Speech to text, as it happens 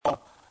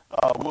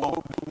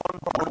We'll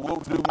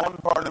do one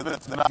part of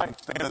it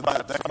tonight, stand by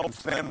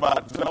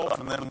itself,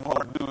 and then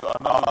we'll do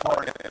another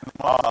part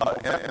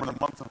in the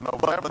month of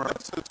November.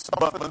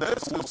 But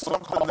this is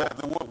something that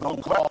we'll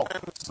call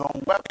the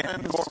weapon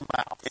in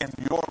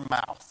your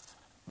mouth.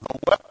 The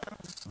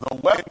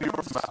weapon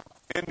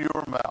in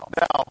your mouth.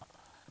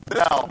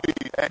 Now,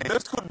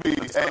 this could be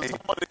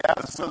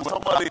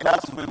somebody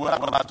asked me when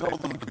I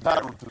told them the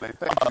title today.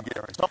 Thank you,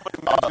 Gary.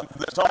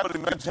 Somebody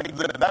mentioned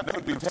that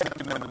could be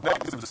taken in a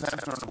negative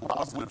sense or in a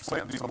positive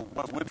sense.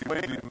 Which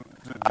way do you mean?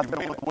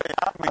 The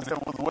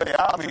way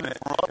I mean it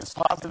is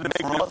positive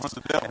for us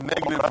and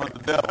negative for the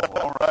devil.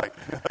 All right.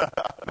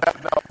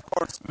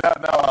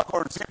 Now, of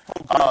course,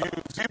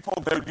 people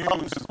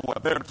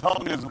their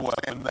tongue is what,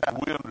 and that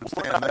we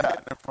understand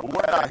that.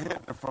 We're not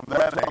hitting it from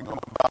that angle.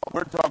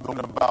 We're talking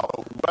about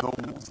the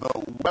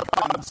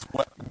weapons,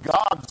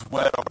 God's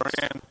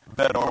weapons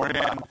that are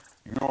in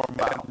your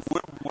mouth.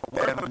 What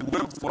we're going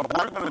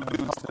to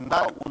do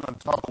tonight, we're going to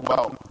talk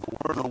about the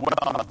word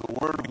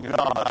of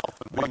God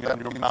being in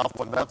your mouth,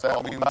 and that's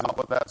all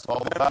what that's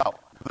all about.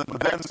 But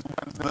then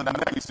the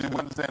next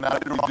Wednesday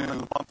night later on in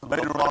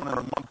the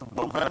month of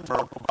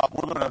November,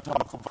 we're going to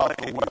talk about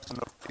the weapon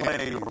of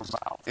praise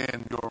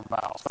in your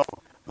mouth. So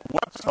the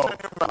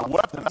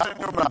weapons in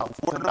your mouth.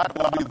 We're not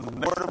going to be the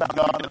word of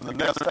God, and the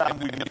next time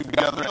we get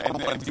together,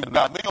 and you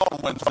got me on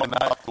Wednesday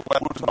night,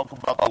 we'll talk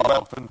about the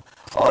weapon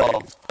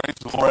of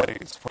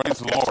praise. Praise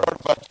the Lord.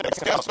 Let's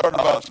get started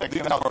about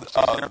checking out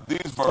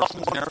these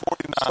verses here.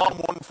 Psalm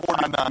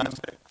 149,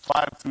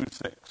 5 through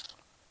 6.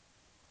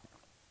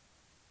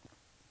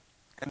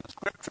 And the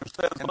scripture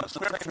says,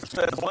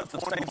 let the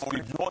saints be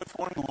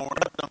joyful in the Lord,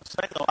 let them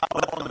sing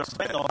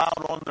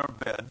aloud on their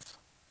beds.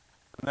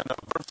 And then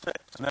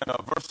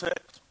verse 6.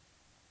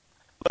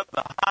 Let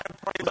the high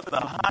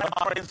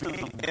praises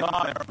of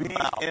God be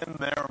in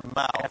their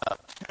mouth,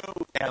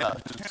 and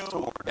a two-edged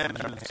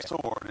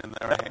sword in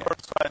their hand.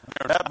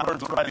 That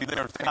verse right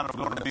there is kind of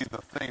going to be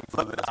the theme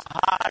for this.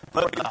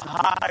 Let the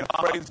high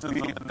praises of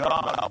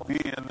God be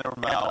in their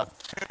mouth,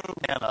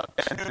 and a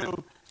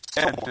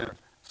two-edged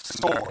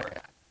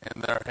sword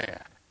in their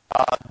hand.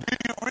 Do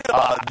you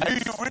realize?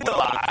 If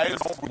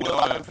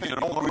you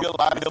don't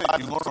realize it,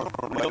 you're going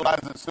to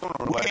realize it sooner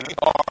or later.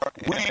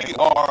 We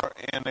are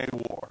in a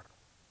war.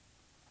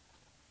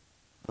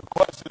 The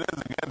question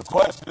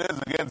is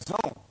against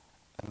whom?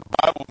 And the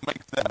Bible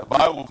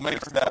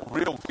makes that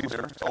real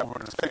clear over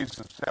in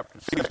Ephesians chapter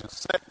 6.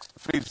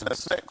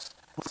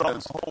 Put on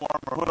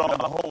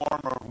the whole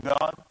armor of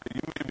God, that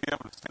you may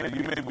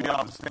be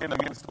able to stand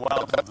against the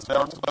wiles of the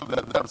devil.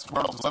 That's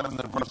verse 11.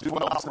 And verse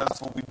 12 says,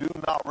 for we do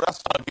not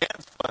wrestle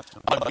against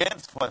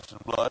flesh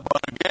and blood,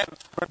 but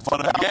against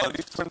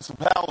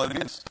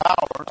principalities,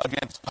 powers,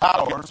 against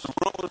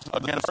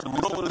the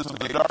rulers of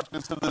the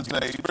darkness of this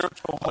age,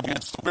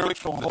 against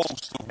spiritual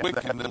hosts of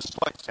wickedness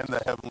in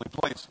the heavenly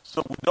places.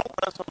 So we don't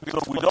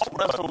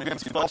wrestle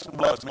against flesh and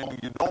blood, meaning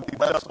you don't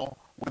wrestle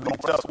with people.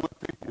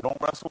 You don't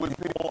wrestle with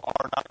people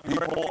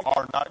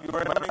are not your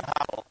enemy.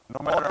 No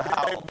matter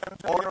how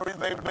ornery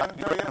they've been to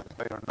you,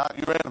 they are not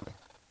your enemy.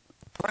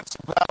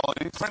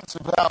 Principalities,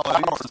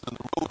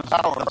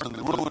 powers, and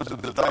the rulers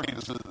of the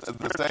darkness of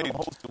this age,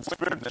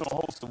 spiritual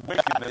hosts of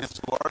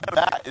wickedness,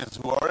 that is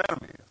who our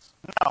enemy is.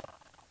 Now,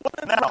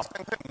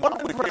 one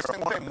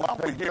interesting thing while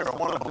we're here, I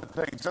wanted to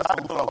take just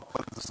a little,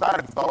 but it's a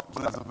side thought,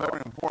 but it's a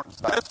very important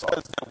side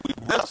thought.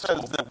 This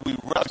says that we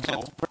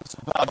wrestle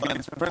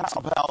against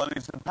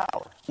principalities and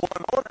powers.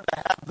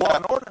 Well,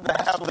 in order to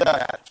have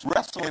that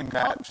wrestling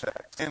match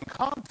in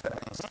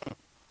context,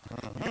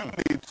 you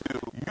need to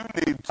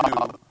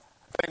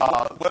think,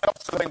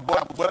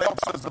 what else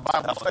does the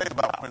Bible say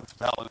about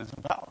principalities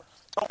and powers?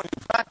 So when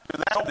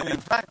you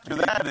factor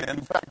that in,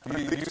 you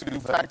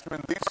factor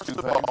in these two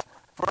things.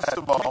 First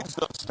of all,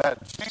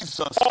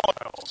 Jesus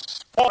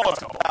spoiled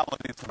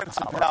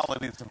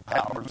principalities and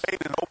powers,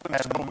 and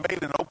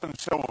made an open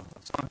show of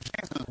them.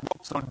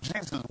 So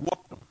Jesus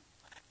whooped them.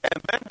 And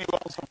then you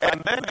also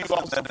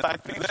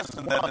factor this,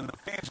 and then in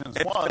Ephesians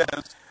 1,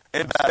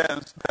 it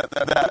says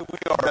that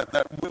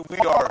we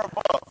are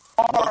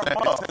far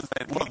above.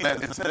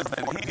 It says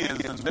that He is,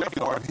 and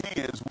therefore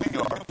He is, we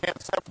are. You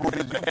can't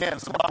separate the head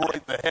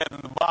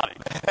and the body.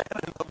 The head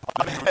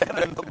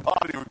and the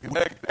body are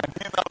connected. And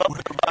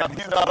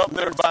He's not up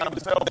there by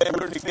Himself.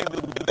 We're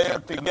together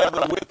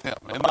with Him.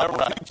 And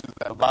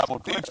the Bible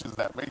teaches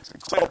that, makes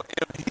it clear.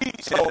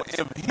 So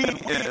if He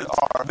is,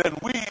 then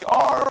we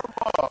are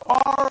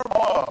far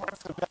above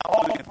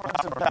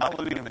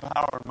principality and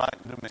power and might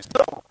and dominion.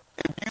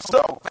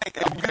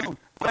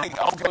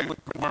 Okay,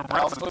 we're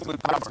wrestling with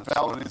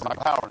principalities and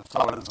powers. So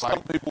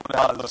some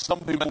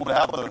people would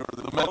have the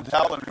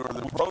mentality or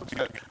the approach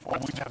that, well,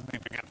 we just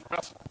need to get to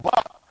wrestle.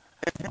 But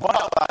if you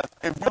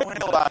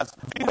realize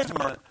these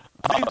are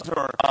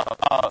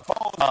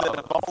foes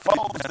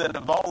that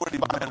have already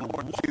been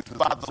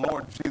by the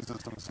Lord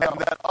Jesus Himself,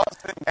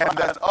 and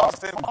that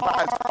us in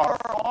Christ are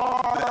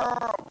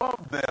far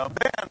above them,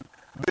 then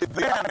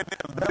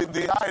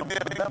the idea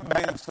of them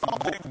being some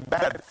big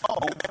bad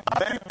foe,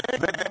 they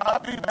may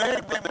not be big,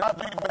 they may not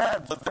be bad,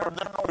 but they're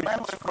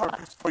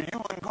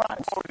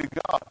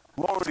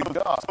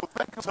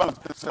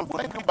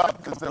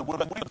about this, that when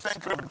we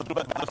think of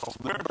the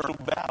spiritual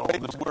battle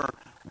that we're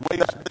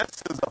waging,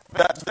 this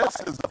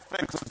is a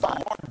fixed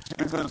fight,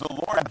 because the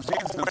Lord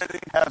Jesus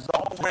has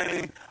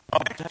already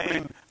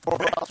obtained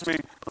victory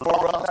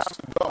for us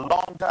a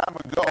long time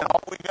ago.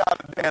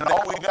 And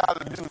all we got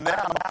to do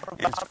now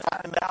is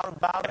find out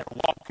about it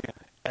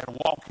and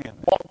walk in it,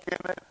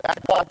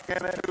 act like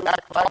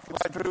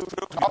it's true,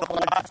 talk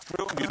like it's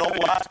true. You know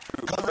why?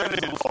 Because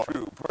it is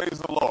true. Praise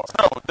the Lord.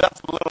 So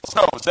that's a little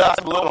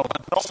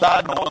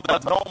side note.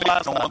 That's no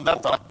minor one.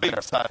 That's a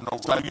big side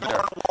note. So you're in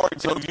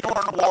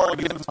war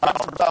against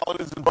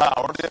principalities and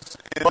powers.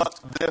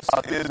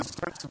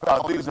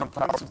 These are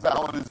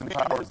principalities and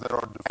powers that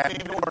are defeated,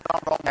 and you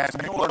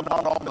are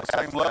not on the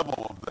same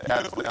level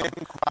as them.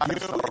 You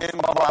in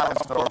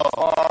Christ are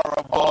far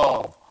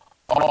above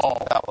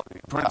all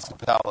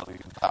principality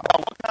and power.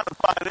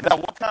 Now,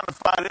 what kind of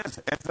fight is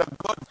it? It's a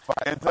good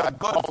fight. It's a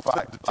good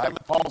fight.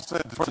 Like Paul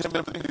said to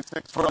Timothy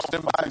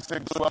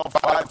 6:12,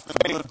 fight the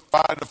good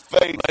fight of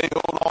faith.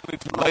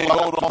 Lay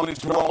hold on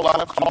eternal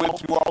life, to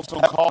which you are also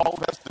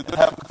called, to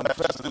have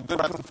confessed the good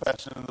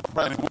confession in the presence of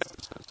many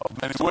witnesses.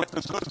 It's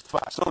a good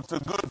fight. So it's a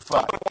good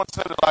fight.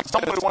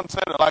 Somebody once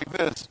said it like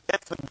this.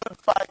 It's a good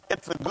fight.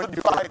 It's a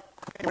good fight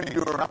when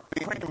you're not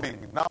being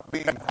creamed.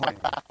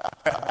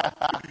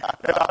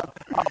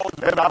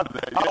 And I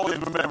always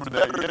remember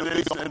that.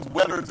 It's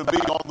better to be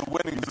on the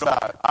winning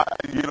side.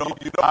 You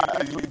don't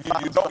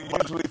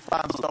usually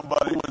find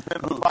somebody who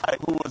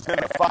was in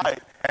a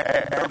fight,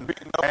 and they're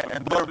beaten up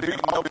and bloody,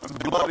 and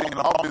obviously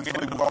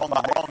we're on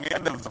the wrong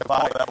end of the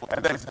fight,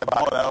 and they said,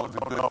 "Boy, that was a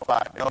good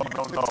fight." No. If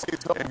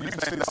you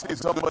see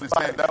somebody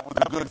saying that was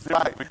a good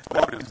fight,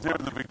 they're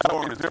the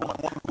victorious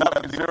one.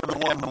 That means they're the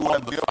one who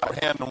had the upper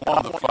hand and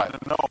won the fight.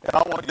 And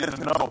I want you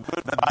to know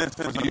that this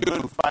is a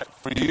good fight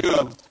for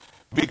you,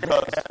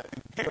 because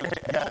you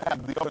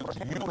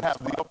have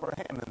the upper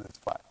hand in this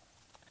fight.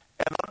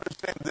 And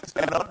understand this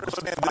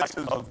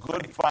is a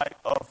good fight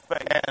of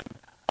faith. And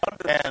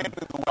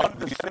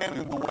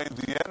understanding the way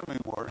the enemy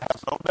works,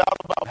 has no doubt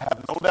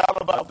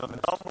about the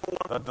number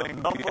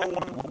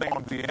one thing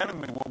the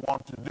enemy will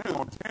want to do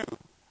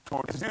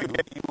towards you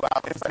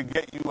is to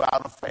get you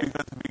out of faith.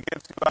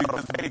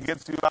 Because if he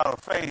gets you out of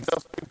faith,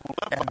 just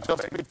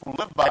people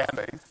live by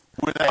faith.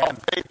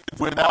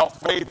 Without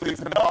faith,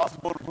 it's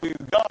impossible to please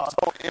God.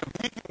 So if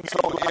he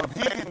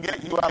can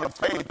get you out of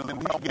faith, then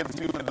he gets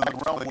you into the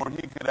realm where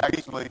he could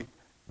actually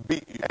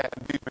beat you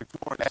and be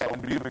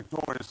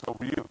victorious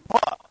over you.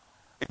 But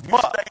if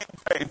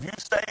you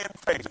stay in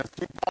faith, just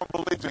keep on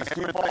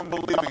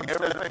believing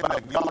everything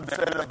that God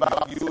said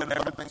about you and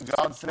everything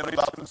God said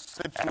about the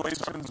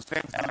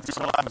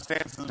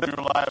circumstances of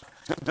your life.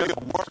 Just be a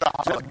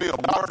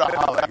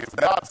workaholic. If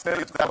God said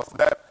it, that's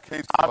that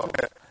case.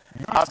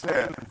 I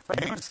said,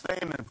 you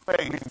staying in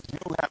faith, you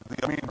have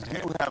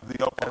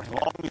the upper.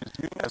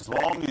 As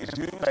long as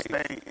you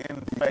stay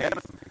in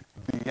faith,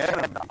 the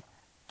enemy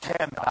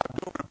cannot.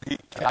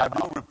 I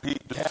do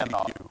repeat, defeat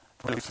you.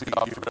 Praise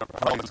God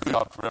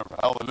forever.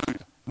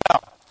 Hallelujah.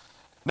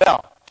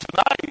 Now,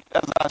 tonight,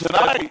 as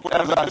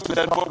I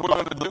said, what we're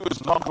going to do is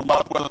talk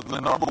about the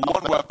number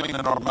one weapon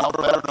in our mouth,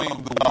 that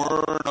being the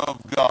Word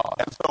of God.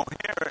 And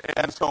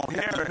so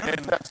here in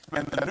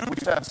the New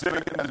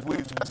Testament, as we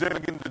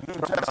dig into the New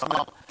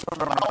Testament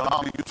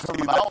terminology,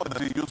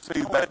 you'll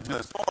see that the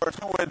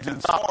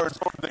two-edged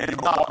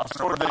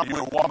sword that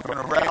you're walking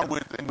around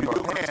with in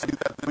your hand,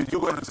 but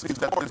you're going to see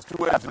that there's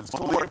two edges.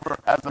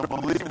 As a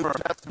believer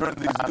during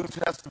these New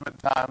Testament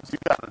times, you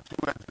got a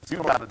two-edged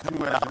sword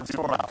coming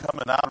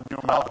out of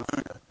your mouth.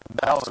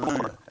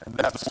 Hallelujah. And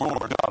that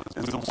sword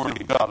is the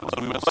Word of God, as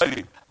we will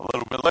see a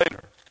little bit later.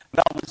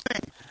 Now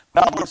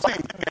we're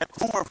fighting against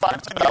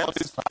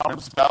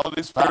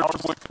principalities,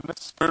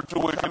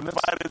 spiritual wickedness.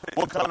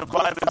 What kind of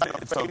fight is it?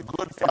 It's a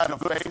good fight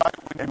of faith.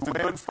 It's a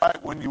good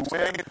fight when you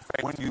stay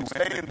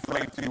in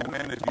faith, you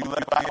win. If you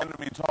let the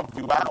enemy talk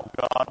you out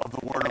of the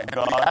Word of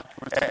God,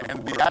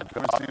 and the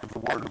accuracy of the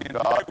Word of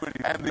God,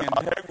 and the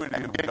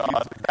integrity of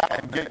God,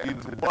 and get you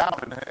to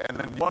doubt it, and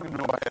then you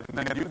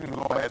can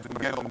go ahead and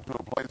get them to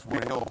a place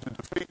where he'll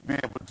be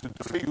able to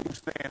defeat you.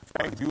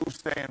 You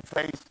stay in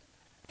faith.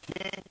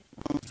 He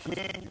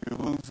who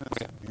loses,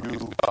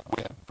 you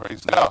win.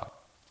 Praise God.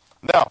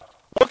 Now,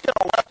 what can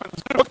our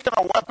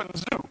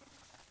weapons do?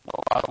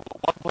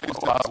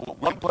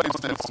 One place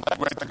that's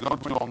great to go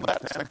to on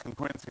that, 2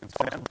 Corinthians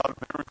 10,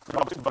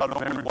 talks about it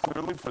very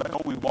clearly. For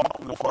though we walk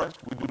in the flesh,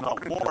 we do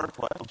not war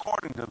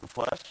according to the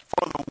flesh.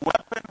 For the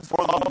weapons of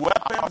our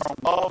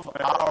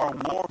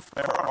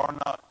warfare are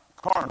not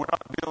carnal.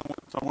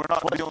 We're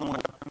not dealing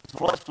with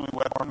fleshly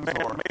weapons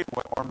or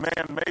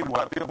man-made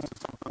weapons.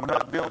 We're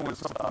not dealing with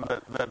something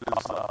that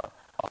is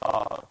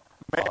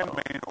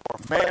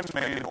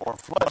man-made or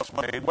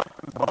flesh-made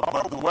weapons.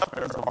 But the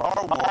weapons of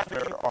our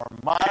warfare are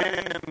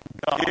mighty in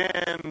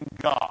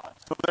God.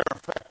 So they're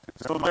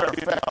effective.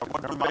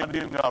 What do they do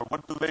in God?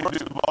 What do they do?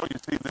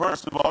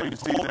 First of all, you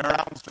see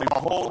they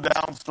hold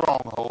down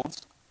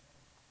strongholds.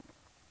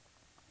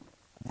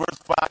 Verse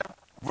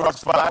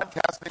 5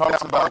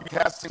 talks about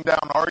casting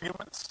down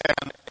arguments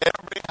and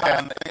every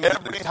and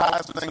every high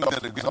thing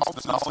that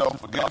exalts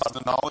itself against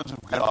the knowledge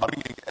of God,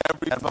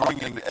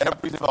 bringing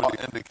every thought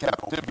into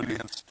captivity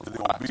to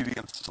the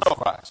obedience of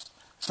Christ.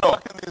 So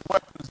what can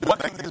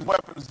these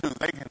weapons do?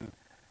 They can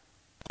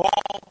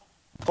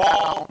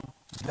pull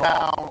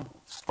down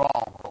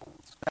strongholds.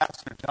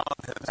 Pastor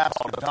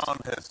John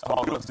has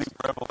taught us a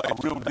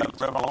real deep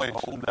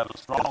revelation that a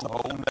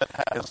stronghold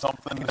is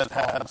something that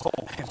has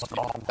a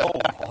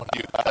stronghold on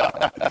you.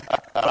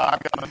 I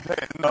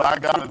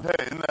gotta tell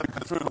you, isn't that the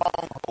truth?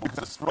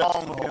 Because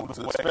strongholds,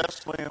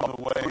 especially in the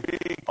way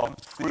of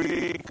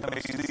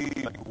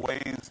preconceived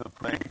ways of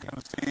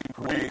thinking,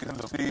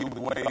 preconceived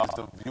ways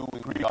of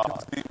viewing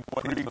God,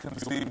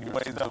 preconceived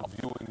ways of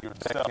viewing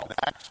yourself,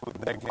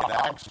 they can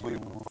actually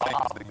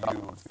rob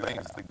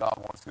things that God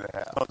wants you to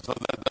have. So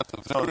that's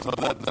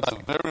a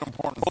very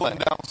important thing.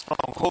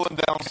 Pulling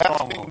down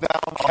strongholds,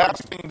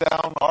 casting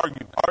down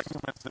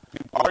arguments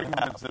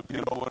that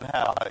people would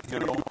have. Here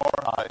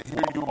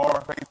you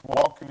are,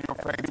 walking your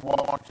faith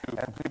walk,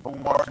 and people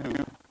bombard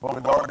you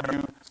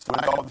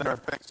with all their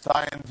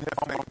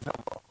scientific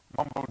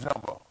mumbo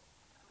jumbo.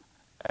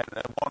 And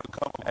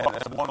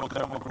want to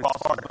come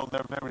across as though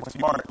they're very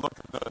smart.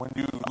 When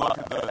you look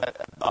at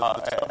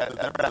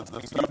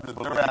the stuff that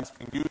they're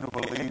asking you to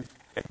believe,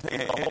 it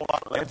takes a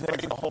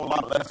whole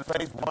lot less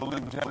faith to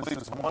believe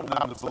Genesis 1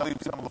 than to believe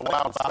some of the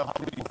wild stuff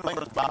that you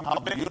think about how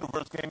the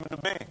universe came into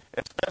being.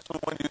 Especially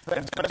when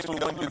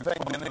you think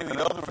that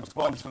any other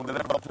explosion that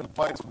ever took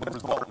place would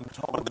result in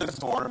total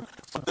disorder.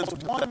 But this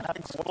one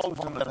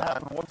explosion that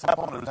happened once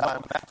upon a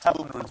time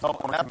happened to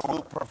result in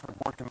absolute perfect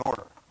working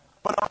order.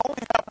 But it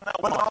only happened that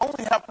once.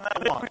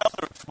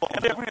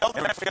 And every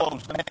other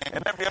explosion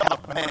and every other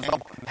thing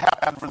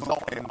happened to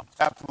result in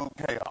absolute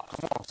chaos.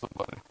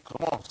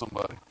 Come on,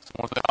 somebody.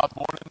 Someone said, I was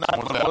born at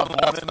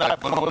night,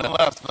 but it wasn't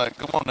last night.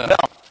 Come on now.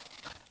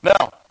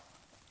 Now,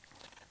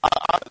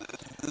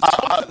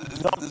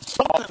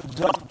 something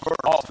jumped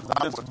off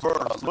this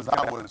verse as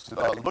I was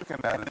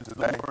looking at it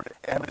today,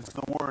 and it's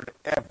the word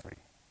every.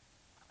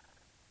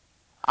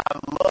 I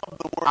love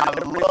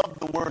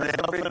the word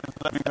every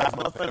because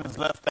nothing is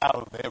left out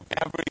of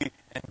every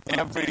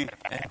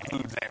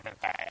includes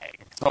everything.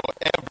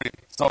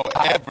 So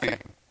every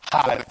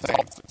high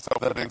thing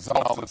that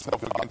exalts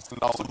itself against the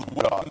knowledge of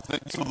God.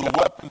 So the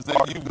weapons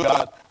that you've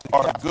got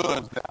are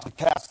good to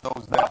cast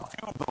those down.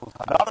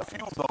 Not a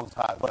few of those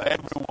highs, but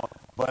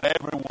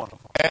every one of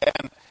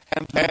them.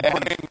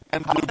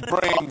 And to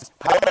bring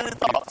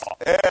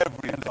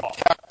every thought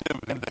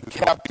into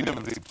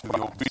captivity to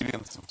the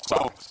obedience of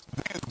Christ.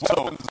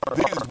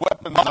 These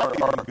weapons are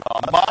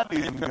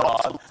mighty in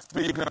God,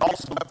 but you can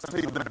also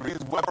see that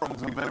these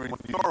weapons are very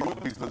thorough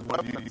because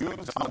when you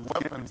use the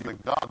weapons that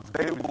God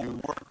gave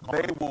you,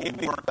 they will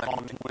work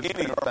on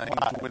anything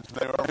to which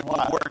they are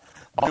applied.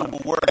 They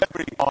will work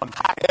on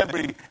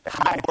every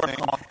high thing,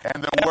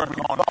 and they work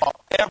on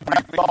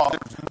every thought.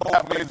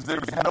 That means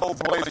there's no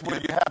place where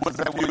you have to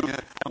say, well, you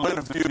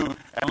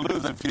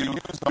lose a few,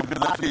 because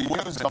if you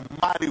use a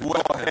mighty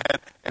wellhead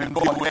and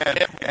go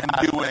ahead and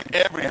do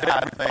every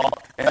high thing,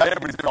 and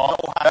every thought,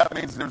 that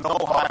means there's no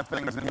high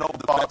things and no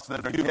thoughts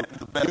that are getting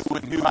the best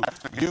with you in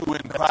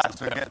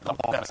Christ are getting the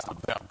best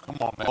of them. Come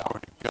on now.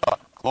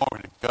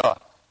 Glory to God.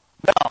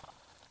 Now,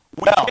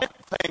 we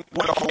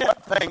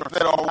can't think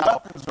that our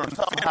weapons are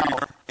somehow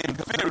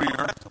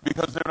inferior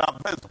because they're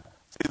not visible.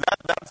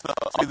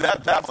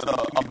 That's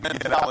a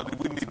mentality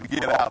we need to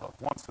get out of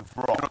once and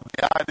for all.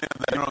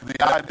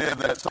 The idea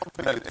that if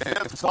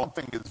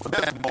something is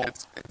visible,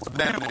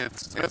 then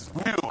it's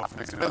real if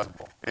it's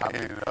visible. It's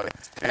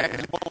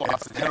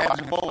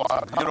tangible.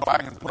 I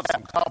can put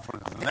some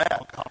confidence in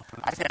that.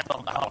 I can't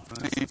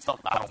see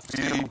something I don't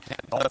feel,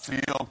 can't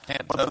feel.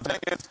 But the thing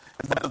is,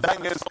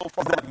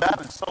 that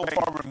is so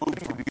far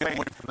removed from getting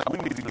away from that. We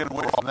need to get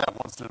away from that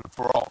once and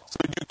for all. So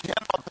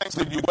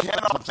you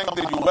cannot think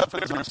that your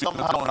weapons are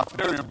somehow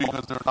inferior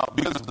because they're not.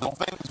 Because the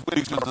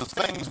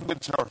things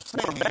which are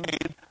seen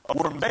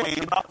were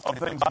made of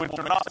things which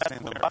are not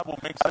seen. The Bible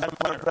makes as a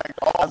matter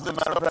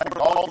of fact,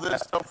 all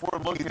this stuff we're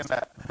looking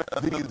at,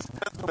 the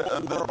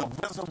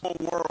visible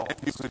world, if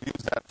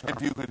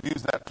you could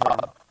use that term.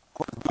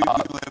 Of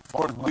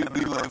course, we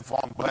live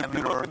on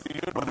planet Earth,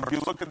 but if you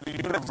look at the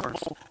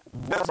universe,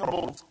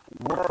 visible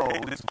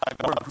worlds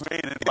were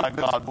created by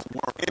God, but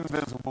were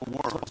invisible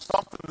worlds.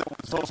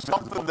 So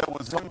something that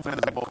was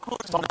invisible,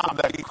 something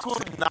that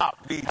could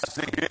not be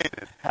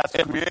created, has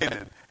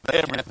created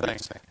everything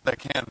that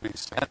can be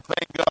seen. And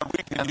thank God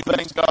we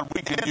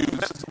can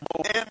use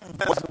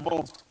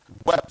invisible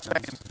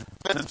weapons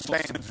to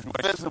change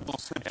visible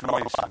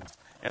situations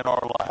in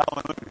our life.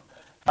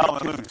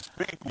 Hallelujah.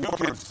 You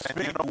can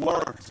speak a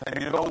word,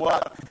 and you know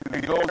what?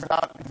 It goes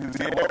out into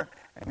the air,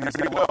 and you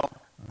say, well,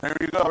 there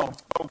you go,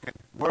 spoken.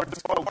 Word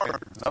spoken.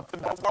 Nothing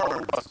but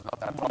word.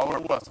 Nothing but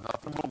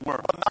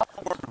word. But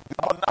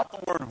not the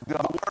word of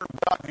God.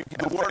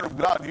 The word of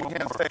God, you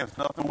can't say it's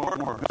not the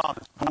word of God.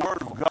 The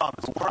word of God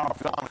is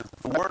powerful.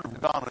 The word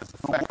of God is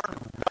the word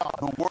of God.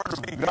 The word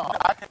of God.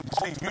 I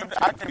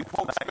can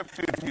quote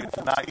if you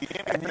not eat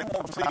anything, you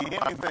won't see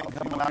anything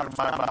coming out of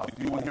my mouth.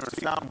 You will hear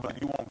a sound, but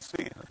you won't see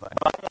anything. But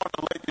I want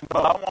to let you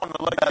know. I want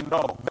to let you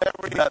know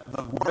that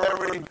the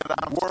word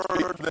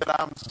that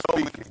I'm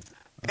speaking,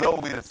 though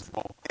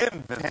invisible,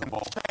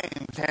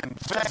 can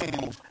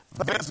change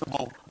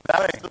visible.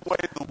 That's the way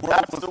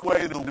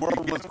the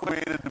world was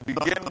created to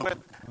begin with.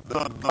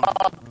 The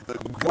God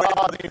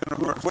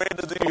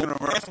created the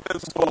universe,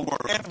 invisible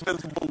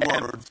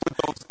words, with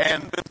those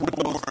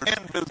invisible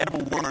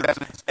words,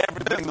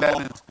 everything that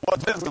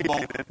was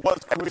visible was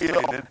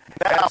created.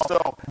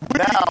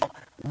 Now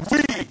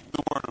we,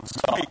 the word of God,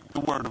 speak the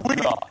word of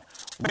God.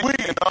 We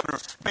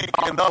speak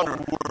and utter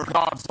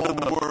God's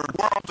word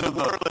to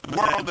the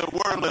world that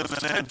we're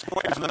living in, and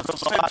the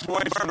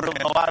situation of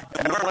the life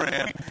that we're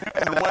in.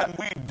 And when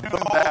we do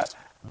that,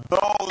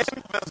 those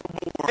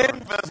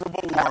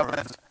invisible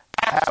words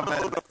have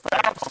an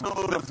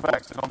absolute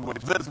effect on the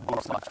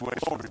visible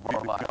situation of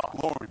our life.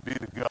 Glory be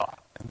to God.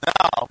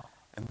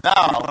 And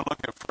now we're going to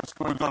look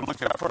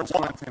at 1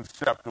 Corinthians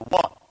chapter 1.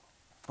 1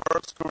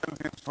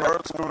 Corinthians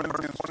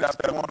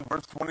chapter 1,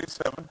 verse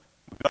 27.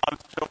 God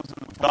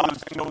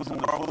has chosen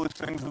the foolish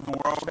things of the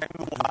world to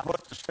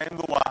put to shame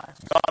the wise.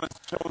 God has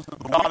chosen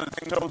the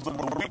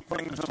weak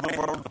things of the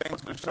world,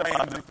 things to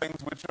shame the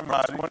things which are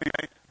mighty.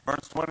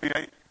 Verse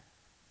 28.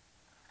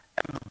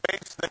 And the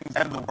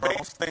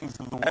base things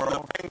of the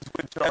world, and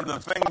the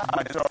things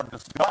which are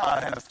just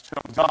God has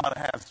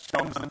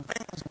chosen,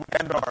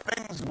 and are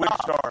things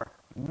which are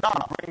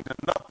not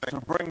to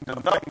bring to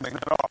nothing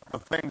that are the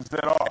things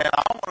that are. And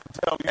I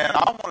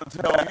want to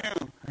tell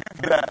you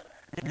that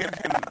you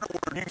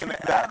can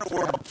add a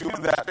word to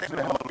that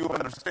to help you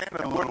understand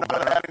it a little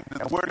better.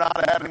 And we're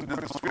not adding to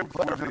the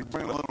scripture to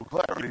bring a little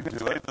clarity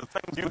to it.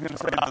 You can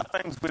say the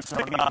things which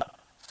are not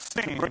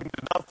seen bring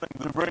to nothing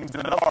the things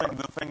that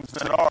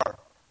are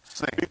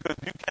seen. Because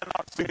you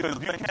cannot say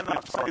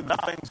the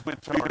things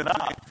which are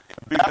not.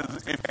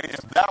 Because if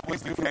that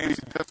was the case,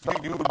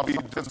 you would be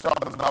just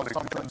talking about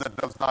something that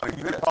does not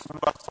exist. You're talking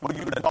about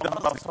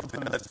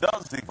something that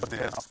does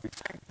exist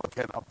but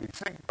cannot be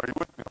seen. Are you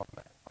with me on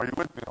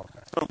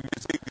that? So you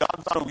see,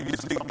 God's not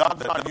using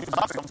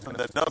something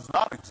that does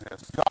not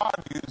exist.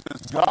 God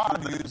uses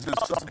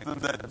something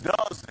that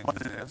does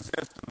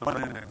exist, but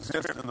it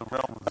exists in the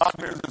realm of the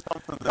spirit.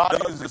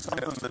 God uses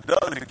something that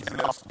does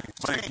exist,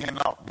 but it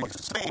cannot be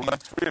seen.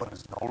 Let's read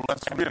it.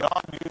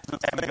 God uses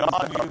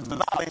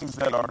things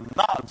that are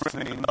not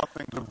seen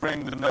to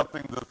bring to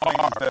nothing the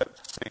things that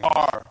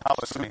are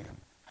seen.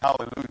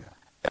 Hallelujah.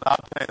 And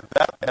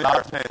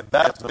I'll tell you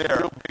that's a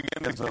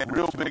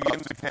real big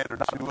indicator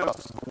to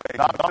us,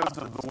 not just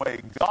of the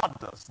way God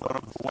does, but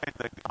of the way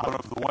that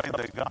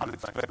God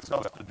expects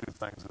us to do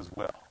things as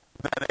well.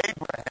 That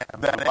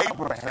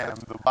Abraham,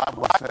 the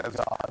Bible says,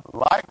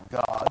 like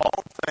God,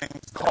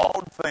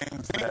 called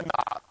things be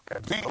not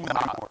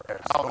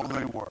as though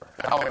they were.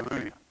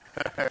 Hallelujah.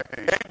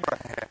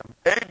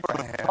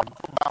 Abraham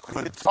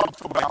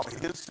talked about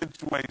his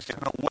situation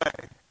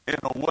in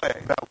a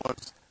way that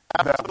was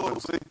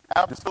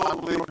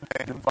absolutely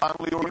ordained,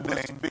 divinely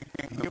ordained.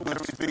 He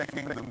was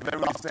speaking the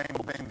very same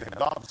thing that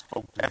God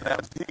spoke to him.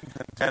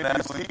 And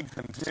as he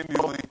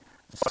continually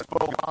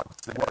spoke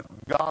what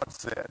God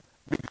said,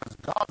 because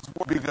God's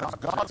word is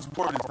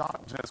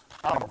not just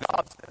how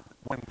God says it.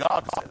 When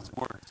God says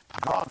words,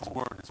 God's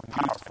word is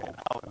powerful.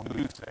 When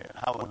you say it,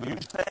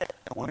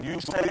 when you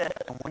say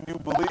it, and when you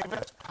believe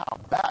it,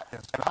 that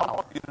is power. I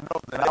want you to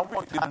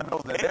know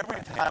that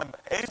every time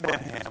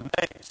Abraham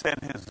said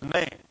his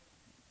name,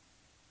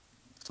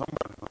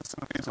 somebody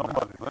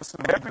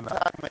listen. Every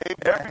time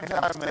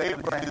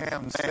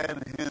Abraham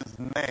said his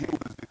name,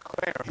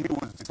 he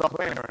was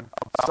declaring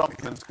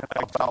something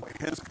about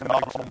his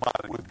connection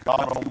with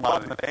God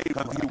Almighty,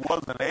 because he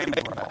wasn't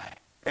Abraham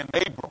and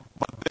Abram.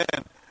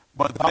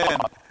 But then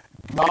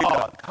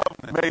God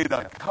made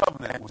a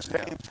covenant,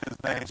 changed his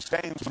name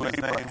to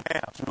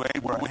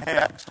Abraham, which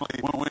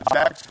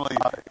actually,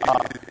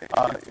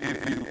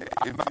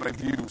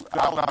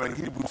 I'm not a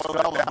Hebrew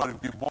scholar, but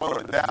if you boil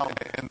it down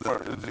in the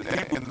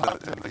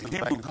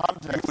Hebrew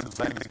context,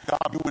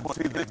 you would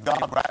see that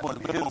God put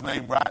his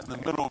name right in the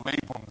middle of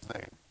Abram's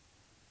name.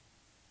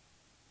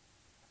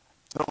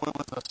 So it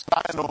was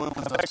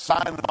a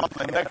sign of the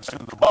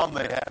connection, the bond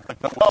they had,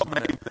 that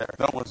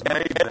was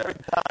made there.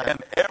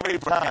 And every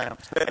time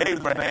that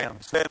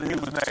Abraham said his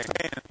name,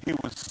 he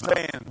was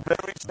saying the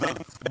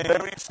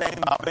very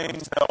same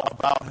things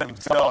about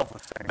himself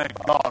that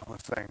God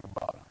was saying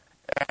about him.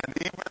 And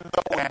even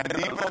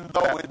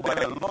though it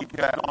didn't look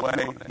that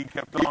way, he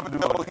kept on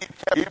doing it.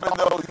 Even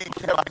though he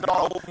kept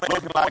on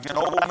looking like an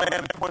old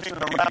man pushing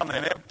around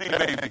an empty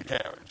baby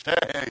carriage.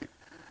 Hey,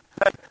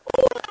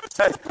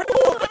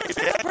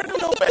 pretty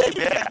little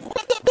baby.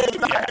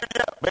 Baby's not here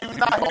yet. Baby's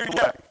not here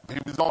yet.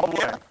 Baby's on the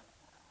way.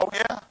 Oh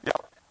yeah?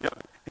 Yep.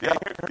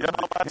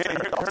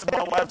 Here's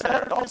my wife's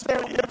hair. Don't say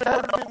you ever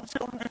had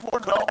children before.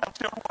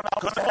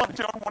 Couldn't have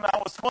children when I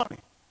was 20.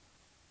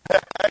 Hey,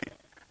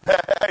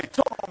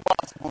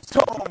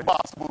 total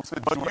impossible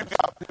situation.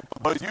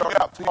 But you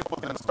got people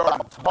that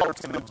start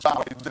talking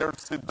about their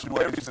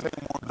situation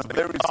the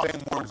very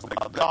same words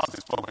that God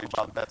spoke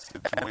about that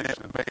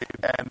situation,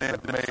 and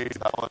it made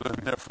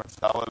hallelujah difference.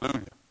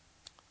 Hallelujah.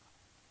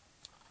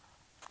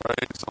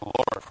 Praise the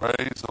Lord.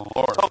 Praise the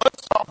Lord. So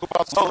let's talk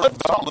about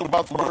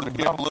the Word of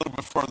God a little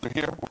bit further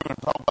here. We're going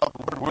to talk about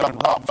the Word of God. We're going to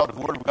talk about the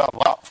Word of God a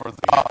lot further.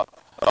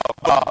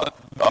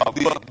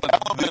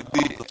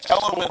 The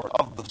element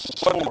of the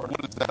sword.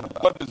 What is that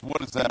about?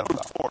 What is that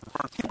about?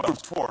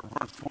 Hebrews 4,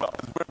 verse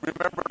 12.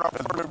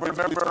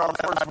 Remember in our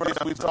first verse,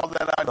 we saw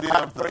that idea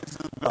of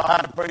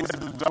behind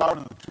praises of God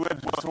and the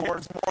two-edged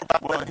sword.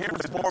 Well,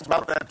 here's more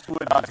about that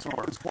two-edged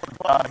sword.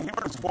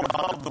 Hebrews 4,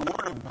 the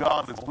Word of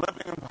God is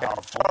living and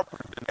powerful,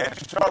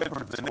 and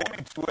sharper than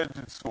any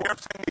two-edged sword,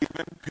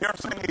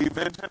 piercing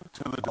even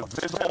to the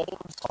division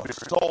of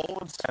soul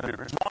and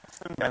spirit,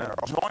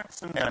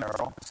 joints and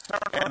marrow,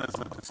 and is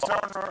a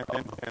discerner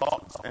of the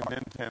thoughts and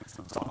intents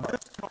of the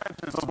heart.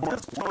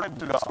 This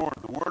two-edged sword,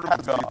 the Word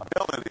of God,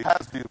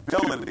 has the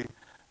ability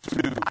to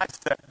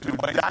dissect in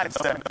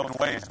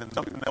ways that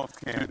nothing else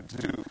can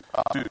to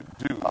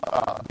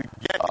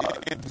get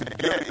into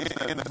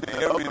the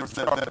areas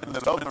that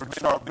other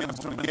sharp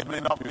instruments may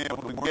not be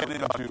able to get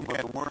into, but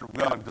the Word of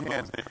God can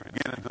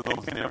get into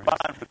those areas.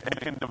 It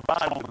can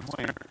divide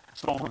between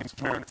soul and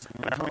spirit,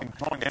 between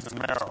joints and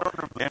marrow,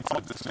 and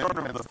to discern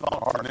the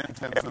thoughts and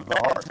intents of the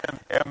heart.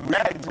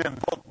 Imagine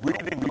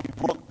reading a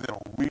book that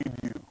will read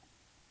you.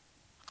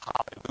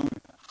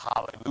 Hallelujah.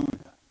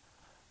 Hallelujah.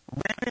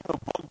 Reading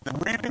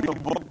a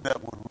book that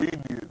will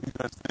read you,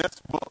 because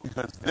this book is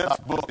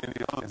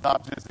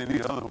not just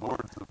any other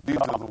words. These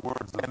are the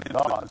words of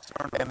God,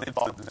 and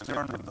it's the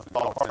discerning the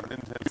thoughts and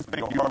intents of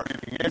your heart.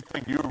 You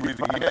think you're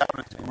reading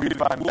it,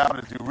 find out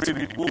as you're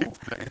reading it.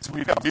 It's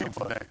reading deep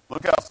today.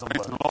 Look out, somebody.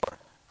 Praise the Lord.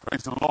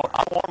 Praise the Lord.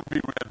 I want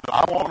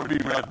to be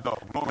read,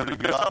 though. Glory to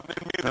God.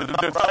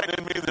 There's something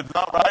in me that's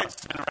not right.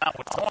 Sit around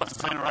with someone.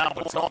 Sit around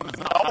with someone that's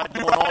not. I want to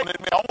be right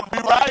in me. I want to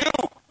be right.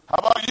 How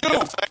about you?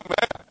 Yes,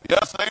 amen.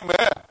 Yes,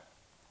 amen.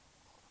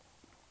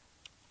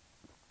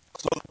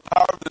 So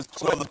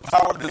the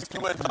power of this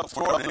two-edged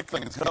sword, it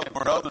can help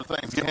where other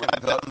things get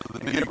right down to the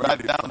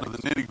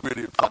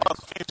nitty-gritty. How about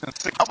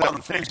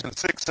Ephesians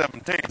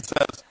 6:17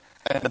 says,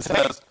 and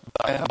take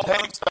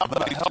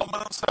the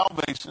helmet of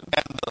salvation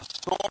and the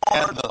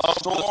sword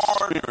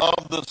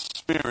of the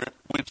Spirit,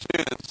 which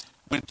is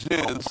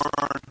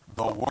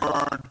the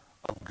word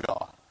of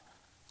God.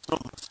 So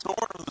the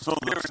sword of the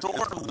Spirit is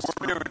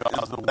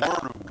the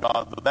word of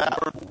God. The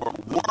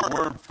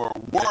word for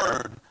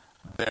word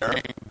there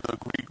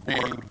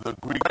being the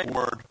Greek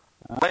word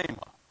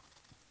rhema,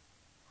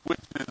 which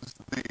is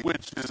the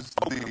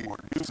spoken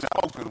word. You've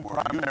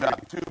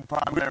got two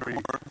primary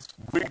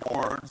Greek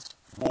words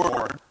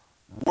for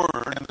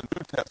word in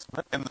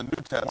the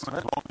New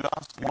Testament.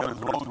 Logos, one is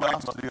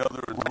logos, the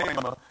other is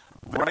rhema.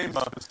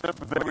 Rhema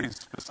very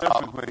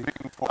specifically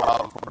being for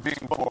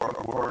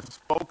a word,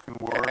 spoken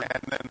word,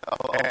 and then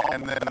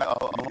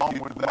along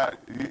with that,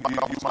 you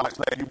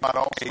might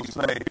also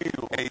say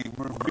a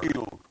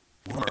revealed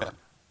word.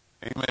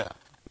 Amen.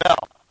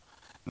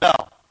 Now,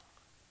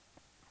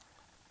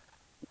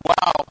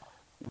 wow,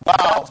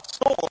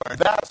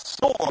 that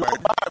sword,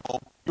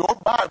 your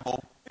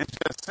Bible is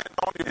just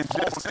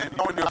sitting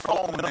on your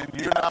phone,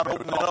 and you're not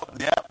opening up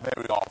the app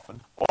very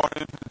often. Or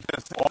if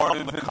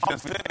it's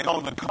just sitting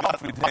on the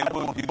coffee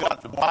table, you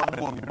got the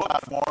Bible in your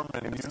platform,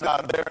 and you're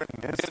not there,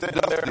 and it's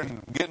sitting there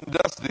and getting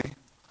dusty.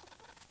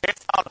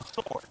 It's not a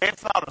sword.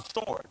 It's not a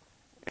sword.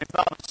 It's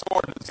not a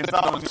sword that's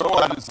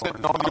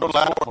sitting on your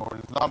lap, or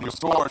it's not a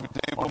sword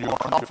table, or your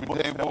coffee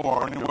table,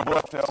 or anywhere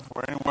else,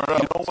 or anywhere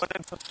else. You know when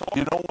it's a sword?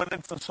 You know when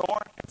it's a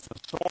sword? It's a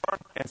sword.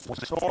 It's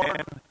a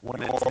sword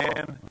when it's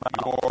in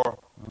your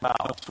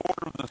mouth.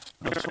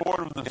 The sword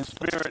of the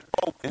Spirit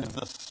is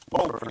the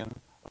spoken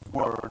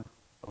word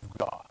of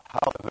God.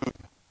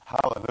 Hallelujah.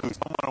 Hallelujah.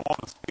 Someone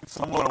want to speak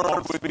some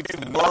word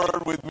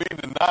with me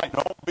tonight.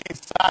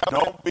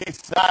 Don't be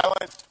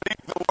silent. Speak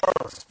the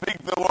word. Speak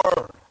the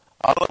word.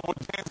 I love what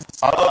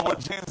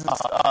Jesus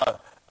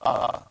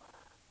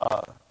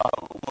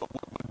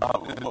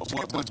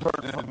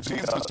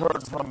Jesus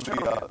heard from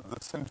the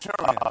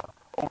centurion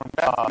over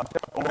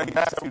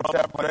Matthew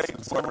chapter 8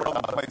 and several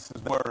other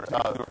places where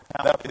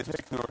that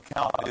particular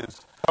account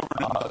is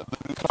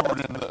covered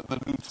in the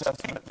New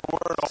Testament.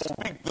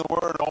 Speak the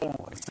word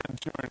only.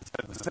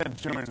 The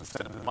centurion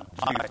said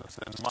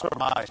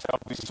my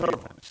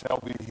servant shall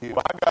be healed.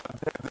 Well,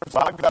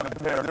 I got to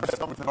tell you, there's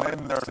something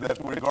in there that's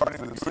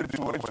regarding the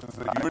situations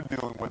that you're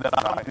dealing with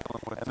tonight,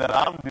 and that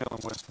I'm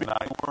dealing with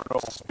tonight.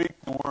 Speak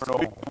the word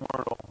over.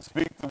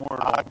 Speak the word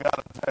over.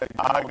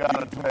 I got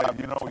to tell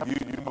you,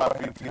 you might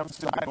be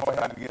tempted to go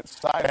ahead and get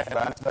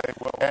sidetracked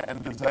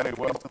and to say,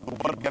 well,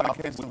 get a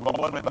case of the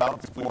what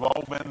about? We've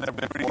all been there.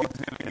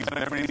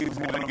 Very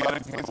easy to get a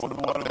case of the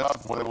what about?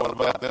 What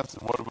about this?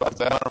 What about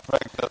that?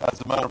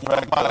 As a matter of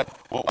fact,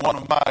 one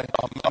of my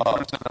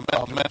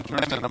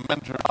mentors and a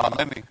mentor on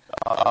many,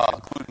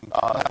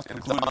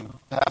 including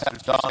Pastor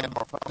John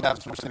or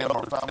Pastor Sam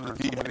or Founder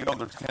Kennedy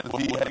others,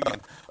 Kennedy Hagin,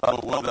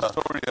 would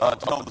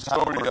tell the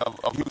story of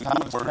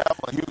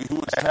who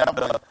was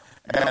traveling,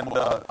 and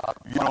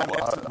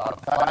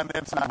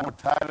finances were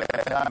tight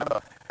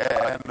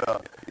and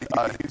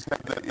he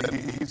said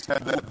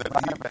that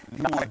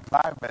he would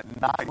drive at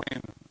night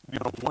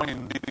between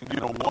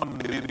one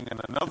meeting and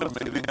another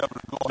meeting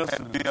just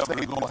to be able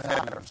to go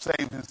ahead and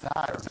save his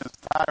tires. His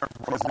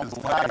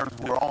tires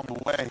were on the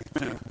way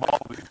to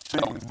Baldy.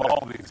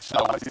 So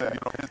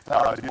his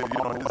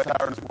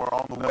tires were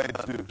on the way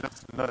to just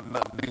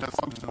not being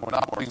functional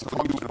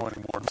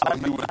anymore. So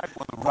he would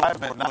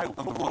drive at night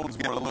when the roads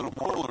get a little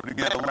cooler to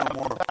get a little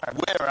more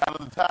wear out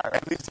of the tire.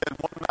 And he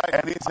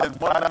said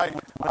one night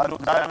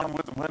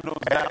with the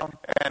windows down,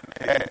 and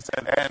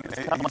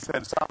he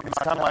said it's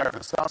kind of like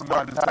the sound of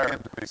my tire.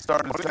 They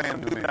started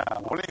saying to me,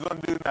 "What are you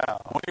going to do now?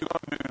 What are you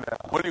going to do now?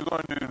 What are you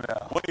going to do now?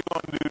 What are you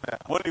going to do now?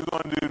 What are you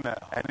going to do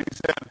now?" And he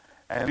said,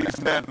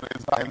 then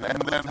it's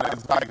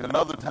like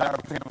another tire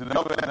came to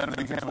do it, and then it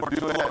became to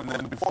do it, and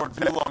then before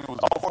too long it was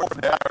all four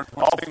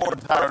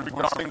tires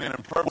were singing in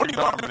perfect. What are you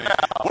going to do now?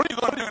 What are you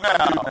going to do now?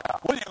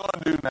 What are you going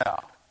to do now?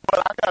 But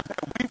I got to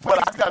tell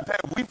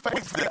you, we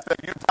face that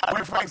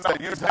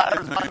your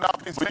tires might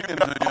not be singing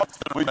to you,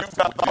 but you've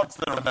got thoughts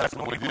that are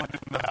messing with you. What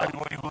are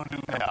you going to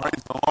do now?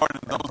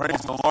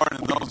 Praise the Lord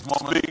in those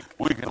moments.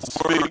 We can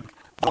speak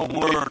the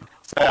word.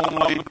 Say, I'm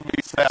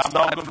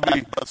not going to be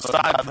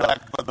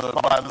sidetracked by the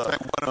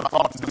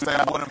thoughts and say,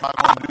 what am I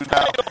going to do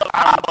now?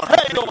 I'm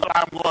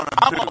going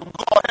to go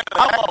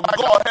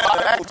ahead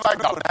and act like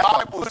the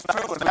Bible is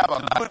true and have a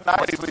good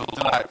night's sleep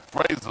tonight.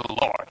 Praise the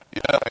Lord.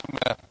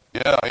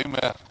 Yeah,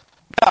 amen.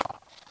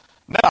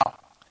 Now,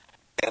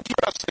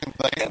 interesting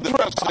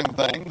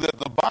thing that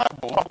the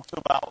Bible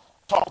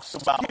talks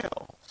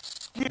about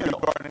skill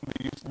regarding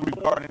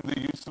the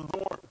use of the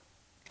word.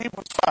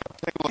 Hebrews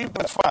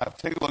 5,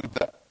 take a look at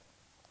that.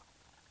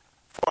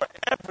 For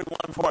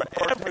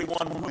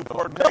everyone who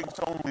partakes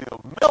only of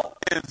milk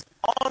is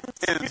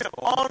unskilled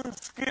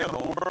in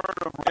the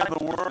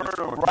word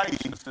of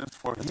righteousness,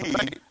 for he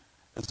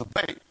is a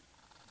babe.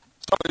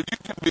 So if you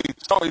can be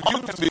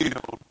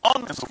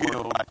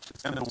unskilled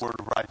in the word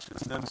of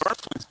righteousness, then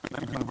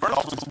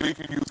universally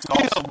speaking, you can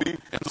also be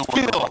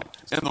skilled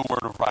in the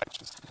word of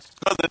righteousness.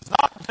 Because it's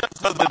not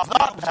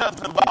just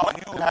about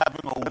you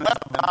having a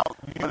weapon,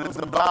 but it's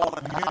about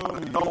you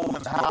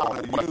knowing how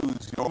to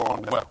use your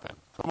own weapon.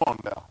 Come on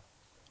now.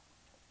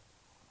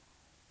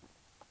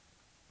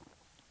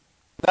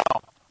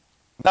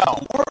 Now,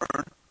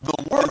 the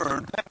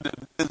word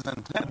is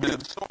intended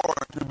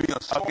to be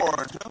a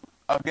sword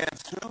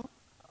against who?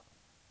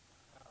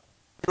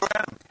 Your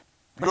enemy.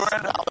 Your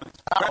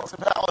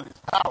principalities,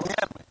 power,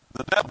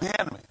 the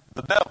enemy,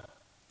 the devil.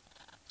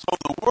 So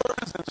the word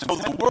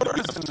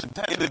isn't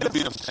intended to be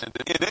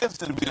it is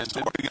to be a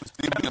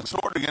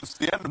sword against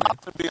the enemy,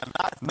 not to be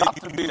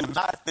a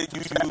knife that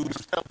you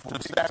use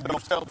to stab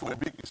yourself with,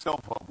 beat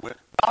yourself up with,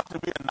 not to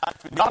be a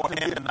knife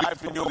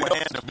in your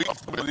hand to beat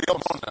somebody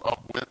else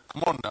up with.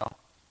 Come on now.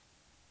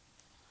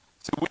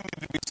 See, we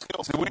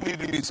need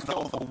to be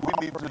skillful. We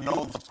need to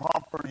know the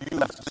proper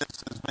use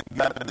this has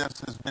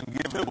been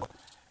given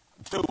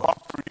to the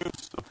proper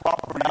use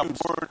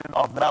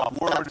of that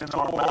word in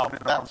our mouth,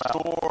 that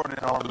sword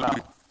in our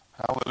mouth.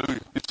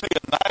 Hallelujah. You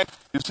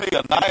see a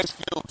knife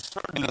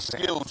in a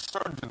skilled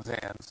surgeon's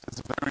hands. It's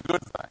a very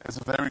good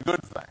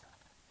thing.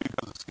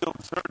 Because a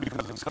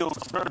skilled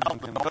surgeon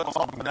can cut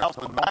something else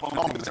with a knife in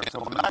his hand. So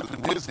a knife in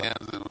his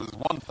hands is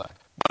one thing.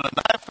 But a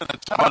knife in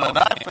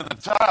a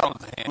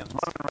child's hands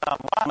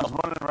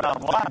running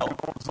around wild.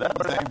 That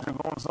thing's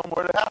going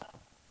somewhere to happen.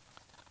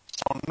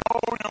 So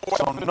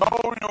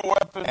know your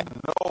weapon and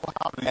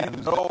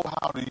know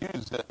how to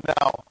use it.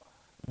 Now,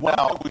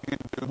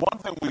 one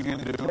thing we can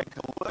do, take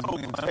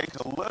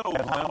a little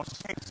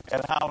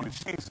at how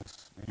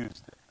Jesus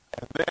used it.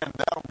 And then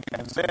that'll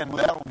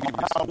give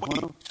you some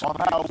clue on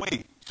how we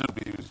should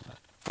be using it.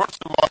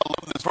 First of all,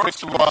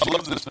 I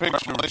love this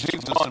picture of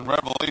Jesus in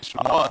Revelation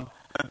 1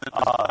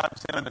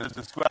 that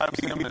describes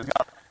him.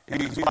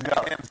 He's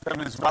got hands in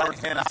his right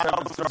hand out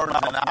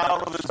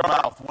of his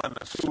mouth when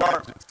the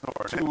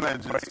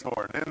two-edged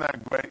sword. Isn't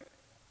that great?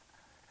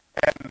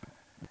 And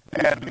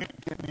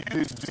can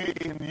you see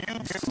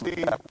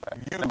that way?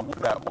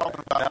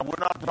 Now, we're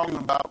not talking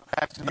about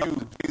matching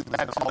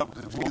up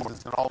to Jesus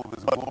and all of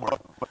his glory,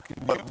 but can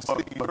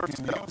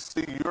you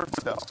see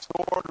yourself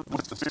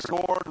with the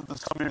sword of the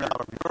Spirit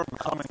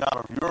coming out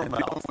of your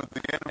mouth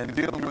and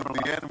dealing with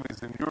the enemies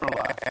in your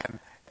life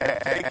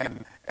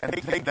and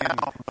taking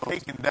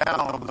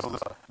down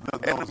those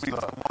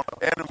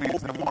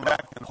enemies that want to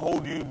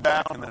hold you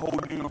down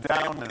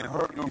and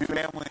hurt your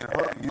family and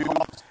hurt you,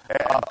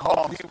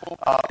 cause people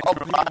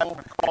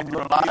cause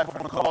your life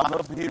and cause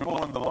other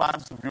people in the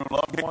lives of your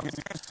loved ones.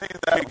 Can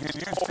you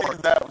see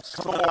that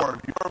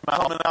sword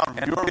coming out of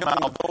your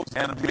mouth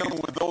and dealing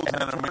with those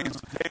enemies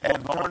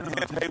and turning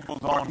the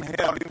tables on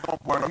him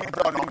where he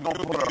thought he was going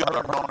to put a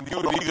hurt on you,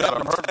 he got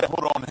a hurt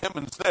put on him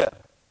instead.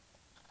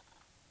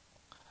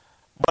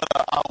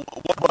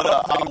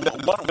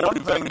 One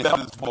thing that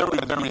is very,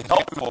 very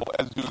helpful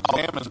as you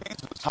examine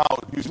how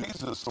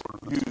Jesus sort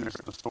of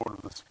used the sword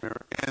of the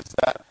Spirit is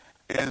that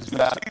as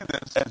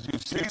you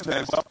see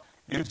this,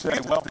 You say,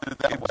 well,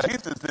 if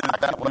Jesus did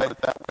it that way,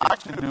 I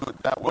can do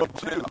it that way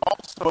too.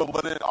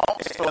 But it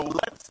also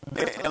lets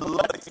you know,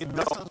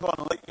 this is going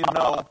to let you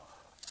know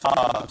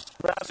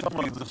some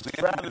of the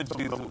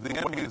strategies of the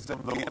enemy,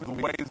 the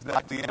ways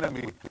that the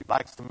enemy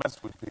likes to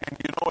mess with people. And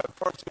you know, at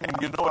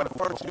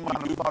first you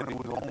might have thought it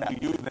was only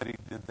you that he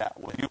did that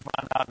way. You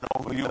find out,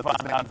 no,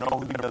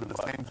 he does the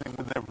same thing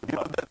with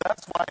everybody.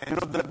 That's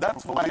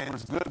why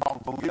it's good for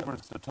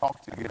believers to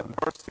talk together,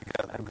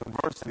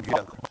 converse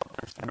together,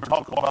 and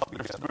talk about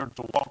their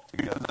spiritual walk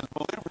together.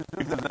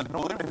 Because as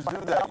believers do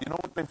that, you know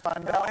what they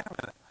find out?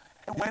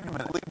 Wait a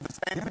minute,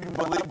 you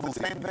believe the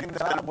same thing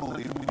that I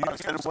believe. You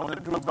said it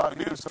wasn't true about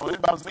you, so it's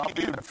about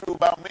me, it's true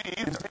about me.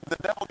 You see, the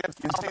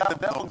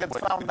devil gets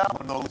found out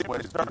in those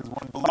ways. Because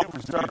when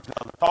believers start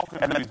talking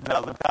to each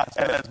other,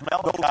 and as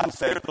Malachi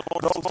said,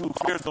 those who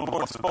fear the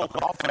Lord spoke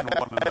often to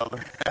one another.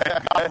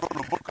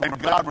 And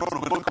God wrote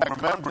a book of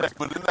remembrance,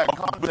 but in that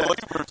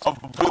context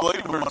of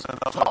believers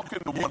talking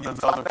to one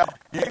another,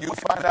 you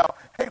find out,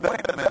 hey, wait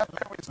a minute,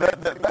 that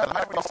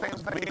very same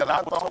thing that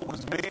I thought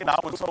was me, and I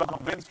was so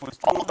convinced was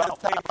true about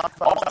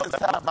all this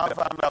time I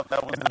found out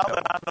that was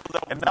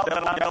now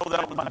that I know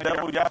that was my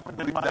devil yapping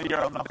in my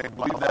ear, I'm not going to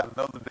believe that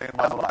another day in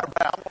my life.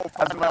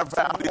 As a matter of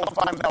fact, I'm going to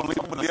find out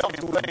somebody else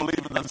who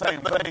believe in the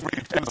same thing.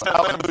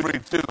 Hallelujah.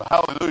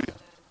 Hallelujah.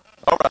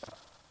 All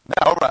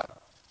right.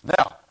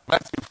 Now,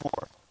 Matthew 4.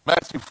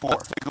 Let's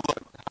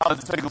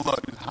take a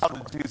look. How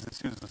did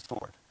Jesus use the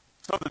sword?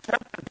 So the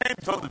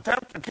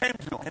tempter came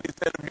to him, and he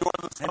said, if you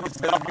are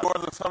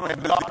the Son of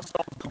God,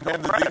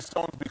 these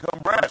stones become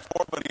bread.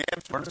 But he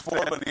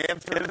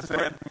answered and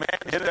said,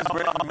 it is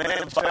written,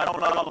 man shall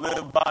not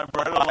live by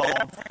bread alone,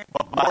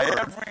 but by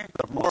every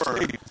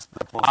word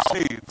that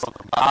proceeds from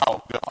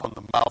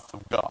the mouth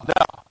of God.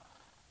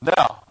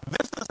 Now,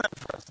 this is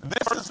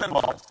interesting.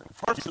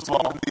 First of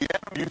all,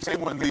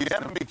 when the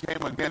enemy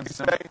came against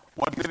him,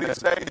 what did he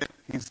say?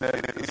 He said,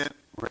 it is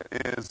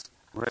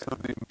written.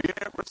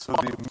 So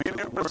the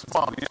immediate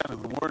response to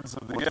the words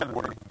of the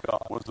enemy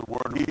was the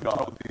word of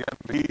God.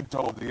 He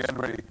told the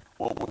enemy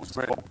what was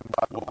written,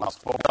 what was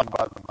spoken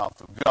by the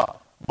mouth of God.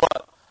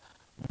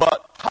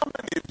 But how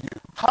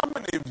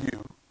many of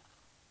you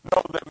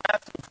know that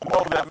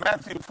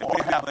Matthew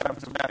 4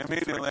 happened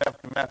immediately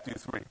after Matthew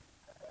 3?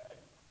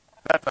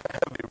 That's a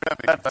heavy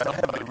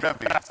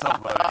revy.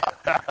 Somebody.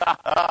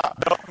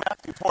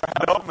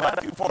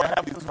 Matthew 4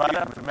 happens right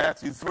after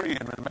Matthew 3,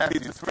 and in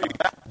Matthew 3,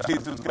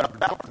 Jesus got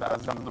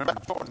baptized under the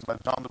Jordan by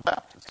John the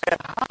Baptist.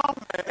 And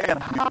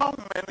how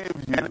many of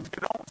you, and if you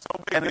don't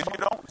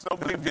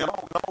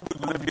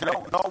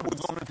know,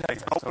 we're going to take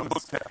an open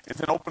book test. It's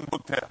an open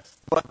book test.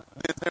 But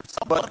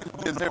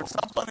is there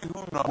somebody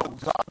who knows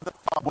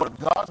what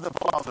God the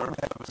Father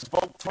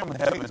spoke from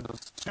heaven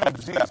to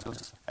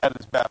Jesus at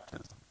his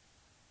baptism?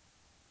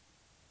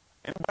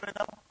 Anybody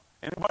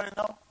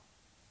know?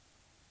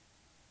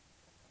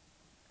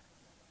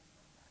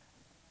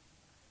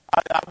 I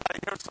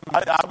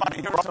might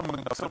hear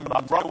some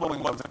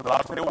grumbling was it, but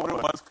I'll tell you what it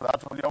was, because I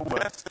told you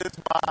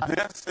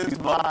this is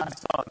my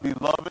son,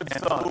 beloved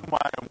son, in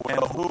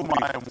whom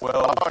I am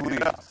well pleased.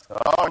 The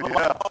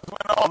light bulbs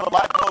went on.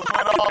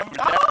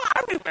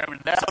 I remember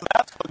that.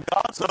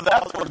 So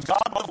that's what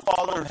God the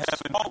Father has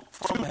spoke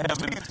from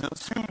heaven to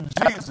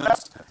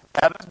Jesus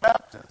at his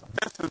baptism.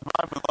 This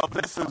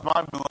is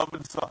my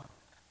beloved son.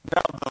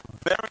 Now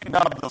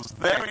the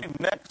very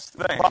next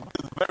thing,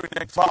 probably the very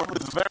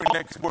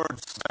next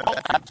words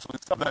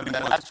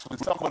that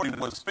somebody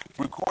was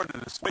recorded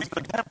as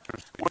speaking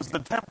was the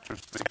tempter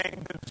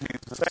saying to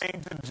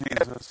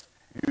Jesus,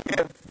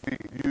 if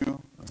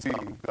you be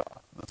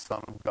God, the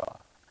Son of God.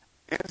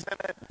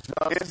 Isn't it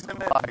just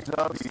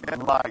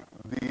like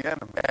the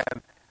enemy?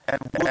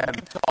 And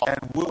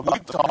we'll be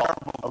talk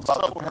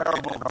about the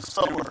parable in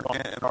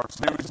our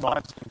series,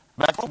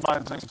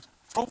 maximizing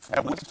fruit.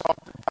 And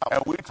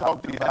we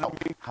talked about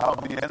how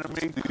the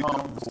enemy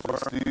comes to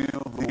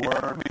steal the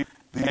word.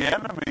 The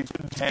enemy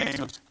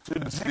came to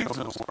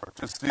Jesus' word,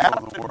 to steal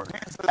the word.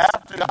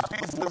 After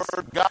Jesus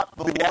got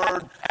the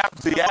word,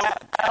 the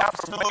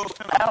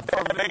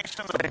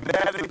affirmation of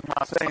Daddy,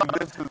 saying,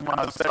 this is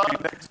my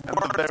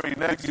very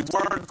next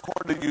word,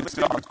 according you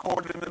see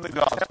recorded in the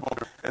gospel,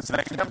 is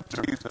an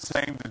tempter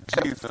saying to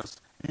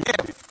Jesus,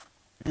 if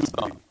you be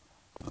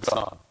the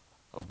Son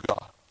of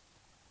God.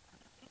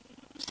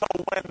 So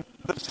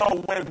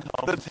when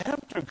the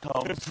tempter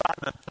comes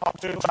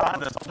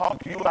trying to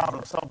talk you out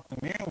of something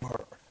you've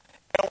heard,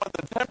 and when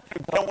the tempter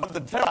comes to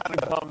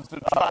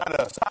try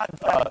to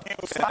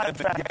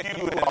sidetrack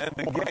you and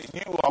to get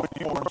you off, when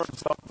you heard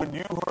something and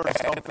you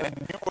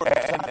were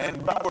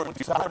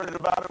excited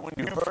about it, when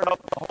you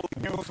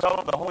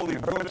felt the Holy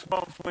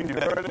goosebumps when you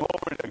heard it,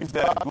 you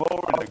said,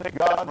 glory to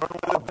God,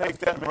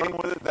 run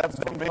with it, that's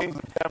for me. And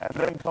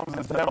then comes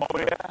the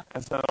tempter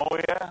and said, oh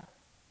yeah?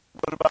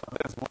 What about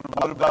this?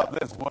 What about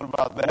this? What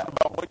about that? What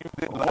about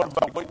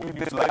what you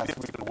did last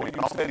week? What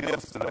you said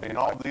yesterday and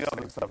all the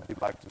other stuff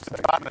you'd like to say.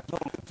 Trying to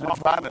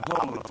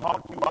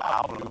talk you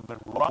out of and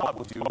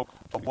rob you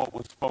of what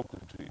was spoken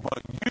to you.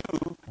 But you,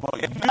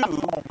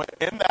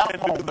 in that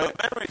moment,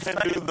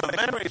 the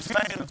very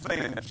same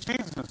thing that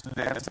Jesus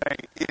did and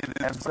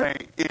say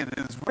it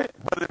is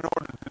written. But in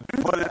order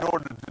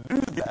to do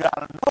that,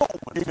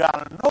 you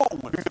gotta know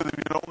it. Because if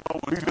you don't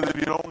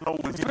know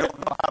it, you don't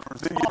know how to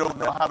respond. You don't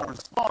know how to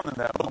respond to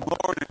that. But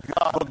glory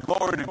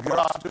to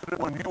God,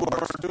 when you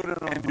are a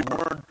student of the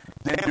word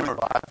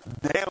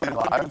daily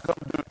life,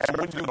 and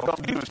when you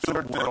come to a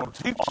church that don't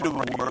teach you the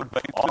word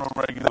on a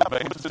regular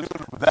basis,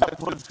 that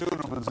puts you in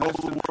a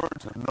position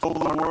to know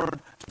the word,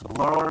 to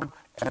learn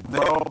and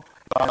know,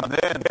 and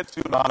then gets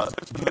you in a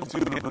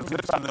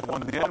position that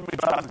when the enemy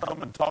tries to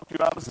come and talk you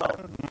out of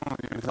something,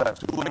 you have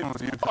too late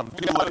for you to come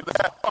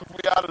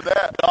out of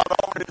that.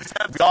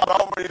 God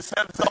already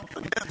said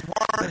something. His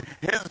word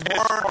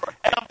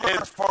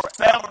is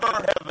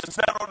forever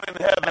settled in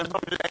heaven.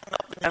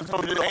 And so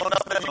there ain't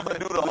nothing you can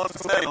do to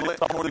unsettle it.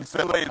 It's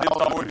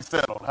already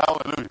settled.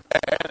 Hallelujah.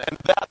 And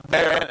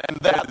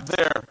that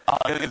there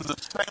is the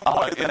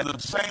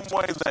same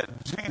way that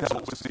Jesus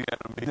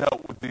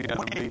dealt with the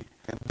enemy.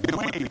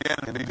 We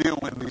can deal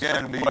with the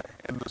enemy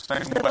in the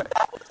same way.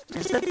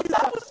 He said,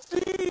 that was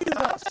Jesus.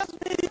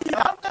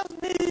 I'm just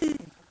me.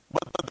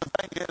 But the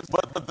thing is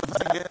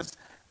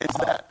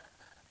that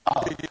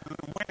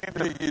we need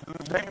to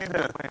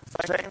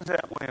change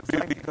that way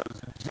because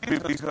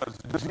Jesus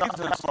does not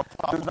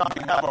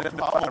have a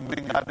problem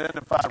being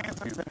identified with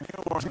you.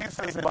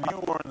 Jesus and you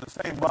are in the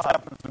same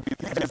body.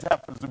 He just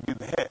happens to be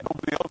the head.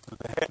 Nobody else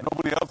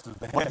is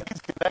the head.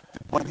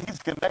 But he's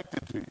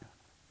connected to you.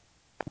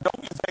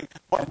 Don't you think,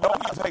 well, I've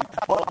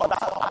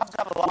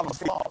got a lot of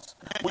flaws.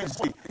 This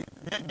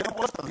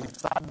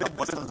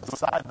is a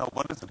side note,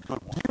 but it's a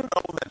good one. Do you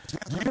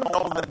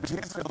know that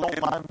Jesus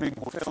don't mind being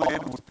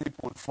affiliated with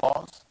people with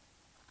flaws?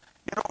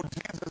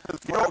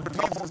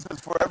 Jesus is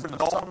forever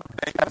known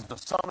as the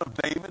Son of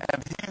David,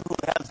 and he who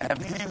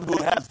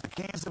has the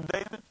keys of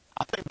David.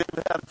 I think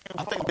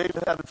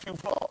David had a few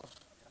flaws.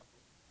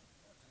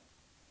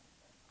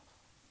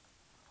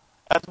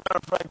 As a matter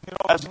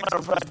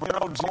of fact,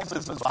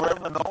 Jesus is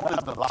forever known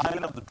as the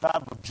Lion of the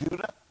tribe of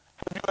Judah.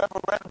 Have you ever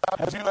read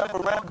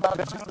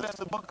about Judah in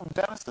the book of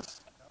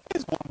Genesis?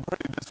 He's one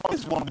pretty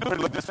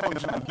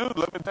dysfunctional dude,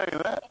 let me tell you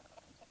that.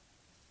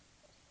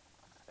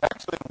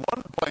 Actually,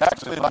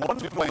 in one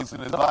place in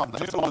his Bible,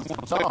 Judah was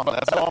from Tom.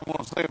 That's all I'm going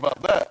to say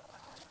about that.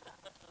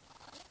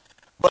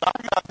 But I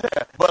got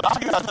there.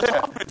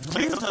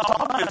 Jesus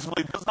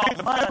obviously does not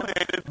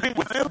be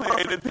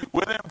affiliated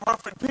with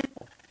imperfect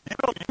people. You've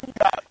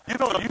got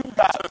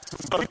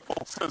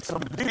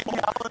some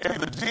genealogy in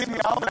the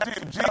genealogy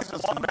of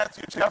Jesus in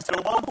Matthew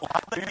chapter 1.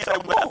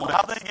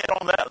 How they get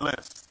on that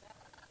list?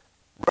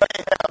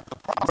 Rahab,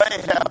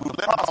 the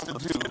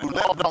prostitute who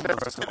lived on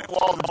the city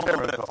walls of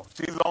Jericho.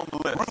 She's on the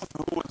list.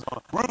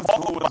 Ruth,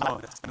 who was a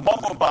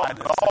Moabite,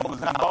 all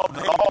was involved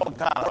in all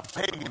kind of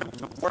pagan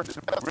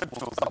worship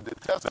rituals and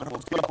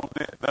detestable people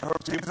did.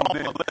 She's on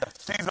the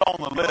list.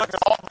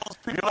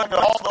 You look at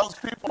all those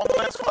people on the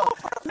list.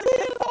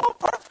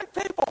 Perfect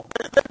people.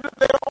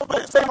 They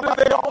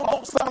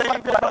all sound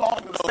like they belong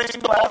in the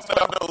same class.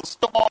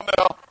 Come on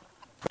now.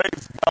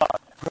 Praise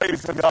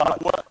God.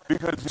 What?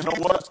 Because you know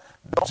what?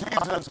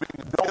 Jesus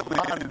don't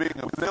mind being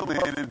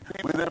affiliated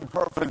with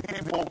imperfect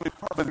people,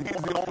 but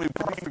he's the only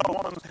perfect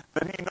one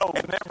that he knows.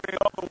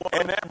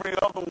 And every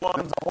other one,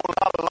 there's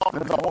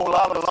a whole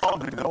lot of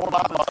laundry, there's a whole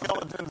lot of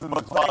skeletons in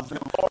the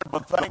closet, Lord.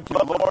 But thank you,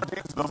 Lord.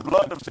 The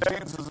blood of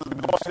Jesus has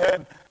been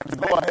shed to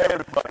go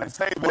ahead and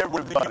save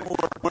everybody.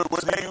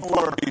 Whether you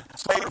were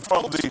saved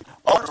from the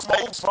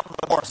uttermost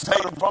or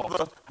saved from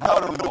the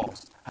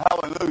uttermost.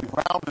 Hallelujah. The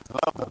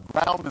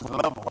ground is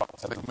level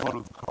at the foot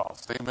of the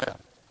cross. Amen.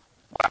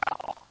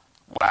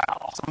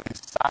 Wow.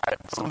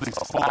 Some of these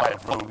side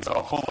roads are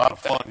a whole lot of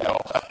fun,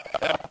 y'all.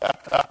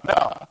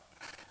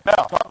 Now,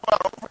 talk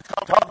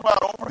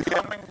about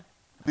overcoming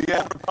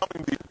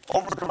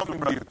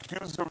the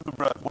accuser of the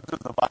brethren. What does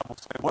the Bible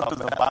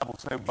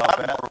say about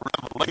that?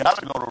 You got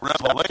to go to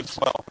Revelation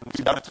 12 and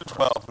read chapter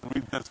 12 and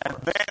read this. And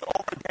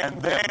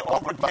they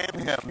overcame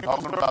him.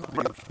 Talking about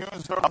the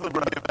accuser of the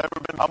brethren.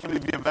 How many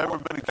of you have ever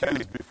been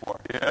accused before?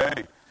 Yeah.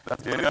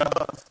 That's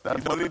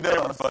what he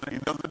does. He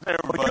does it to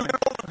everybody.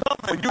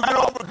 But you can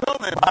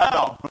overcome it by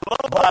the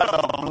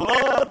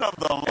blood of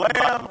the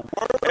Lamb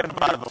and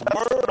by the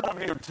word of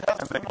your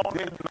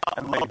testimony.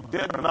 And they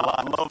did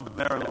not love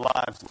their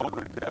lives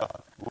over death.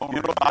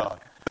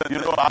 You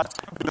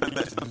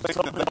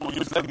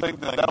used to think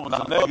that was a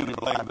negative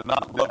thing to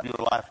not love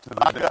your life to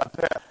the death.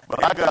 But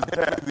I got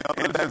that.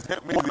 It has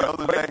hit me the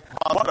other day.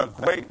 What a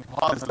great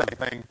positive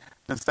thing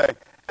to say.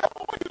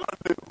 What are you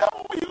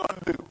going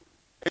to do?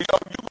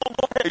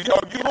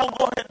 You gonna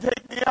go ahead and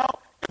take me out?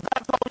 If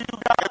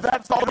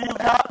that's all you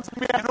got,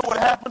 you know what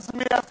happens to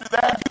me after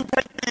that? If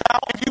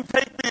you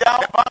take me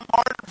out, if I'm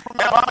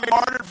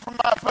martyred for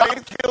my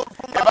faith,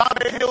 if I'm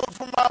killed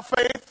for my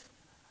faith,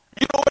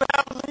 you know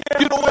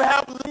what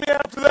happens to me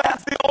after that?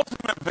 It's the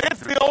ultimate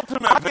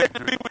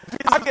victory.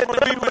 I get to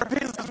be with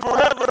Jesus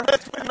forever.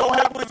 You don't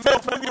have to tell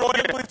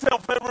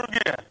yourself ever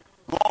again.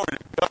 Glory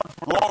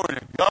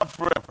to God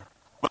forever.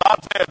 But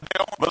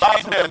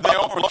I said they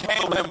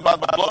overcame him by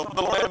the blood of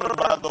the Lamb and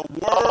by the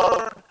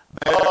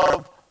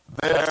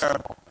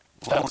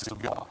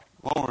God.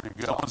 Glory to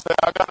God. Someone say,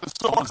 I got a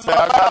sword. Say,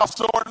 I got a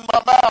sword in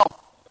my mouth.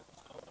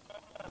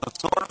 The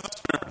sword of the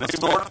Spirit. The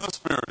sword of the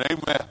Spirit.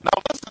 Amen. Now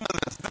listen to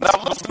this.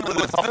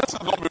 This is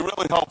going to be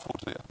really helpful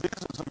to you. These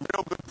are some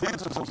real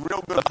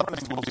good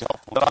principles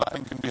that I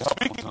think can be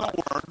helpful.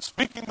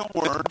 Speaking the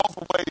word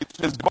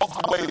is both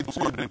a way to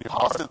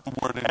deposit the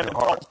word in your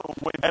heart,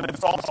 and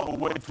it's also a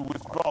way to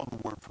withdraw the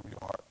word from your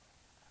heart.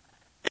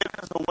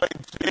 Speaking the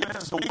word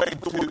is a way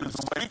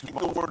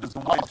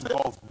to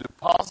both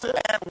deposit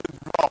and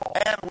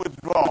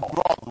withdraw the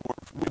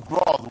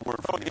word.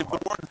 So if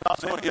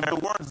the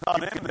word's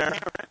not in there,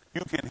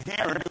 you can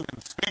hear it, you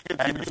can speak it,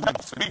 and you can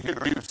speak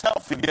it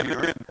yourself to get it in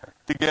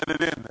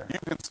there. You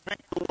can speak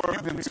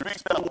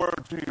the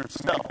word to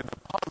yourself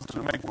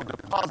to make a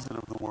deposit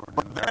of the word.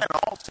 But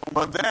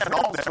then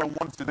also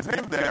once it's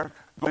in there,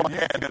 go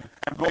ahead and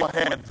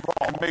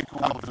make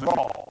a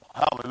withdrawal.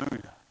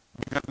 Hallelujah.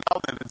 Because now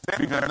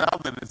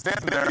that it's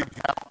in there,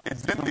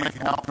 it's in the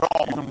account.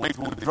 You can make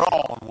a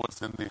withdrawal on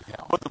what's in the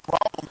account. But the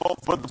problem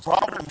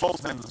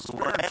both in the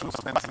spiritual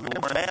sense of the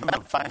word and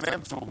the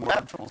financial,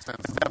 natural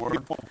sense of the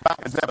word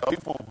is that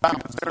people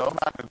bounce.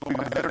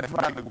 They're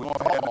trying to go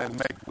ahead and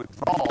make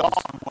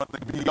withdrawals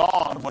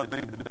beyond what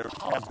they've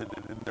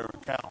deposited in their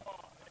account.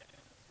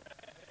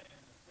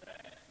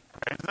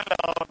 Praise the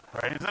Lord.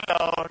 Praise the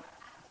Lord.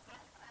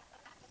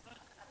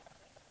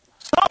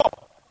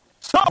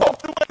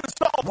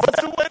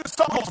 What's the way to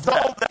solve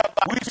that?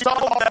 We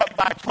solve that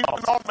by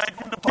keeping on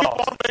making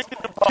deposits.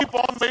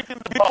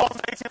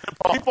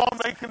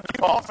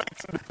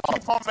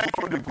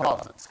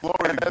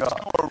 Glory to God.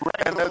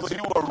 And as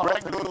you are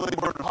regularly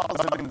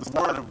depositing the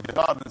word of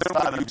God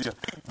inside of you,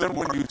 then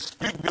when you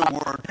speak the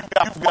word, you've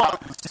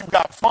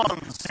got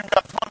funds in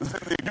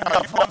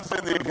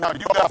the account.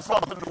 You got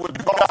something to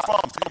withdraw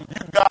from.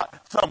 You got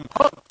some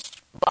punch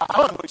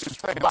behind what you're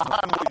saying,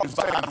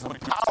 some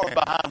power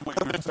behind what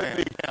you're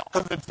saying,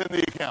 because it's in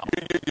the account.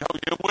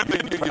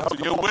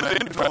 You're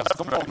with interest.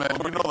 Come on, man.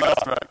 You know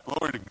that's right.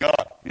 Glory to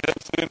God.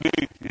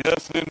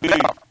 Yes,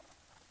 indeed.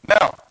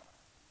 Now,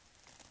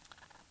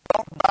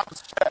 don't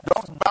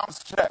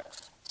bounce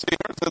checks. See,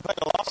 here's the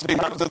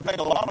thing.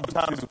 A lot of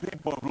times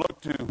people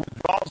look to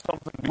withdraw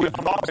something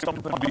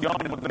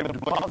beyond what they've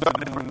deposited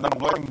and then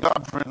blame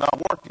God for it not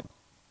working.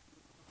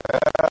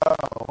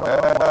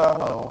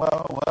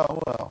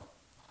 Well.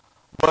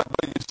 But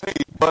you see,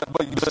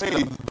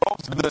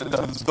 those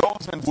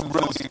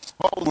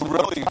who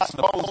really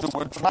exposed that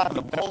we're trying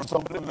to pull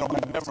something that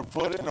we've never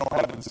put in or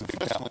haven't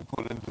sufficiently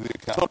put into the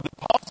account. So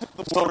deposit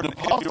the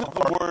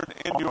word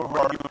in your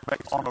heart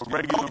on a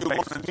regular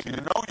basis. You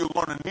know you're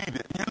going to need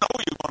it.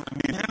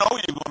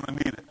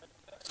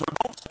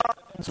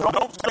 So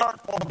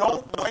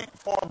don't wait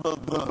for the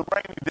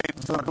rainy day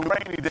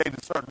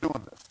to start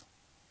doing this.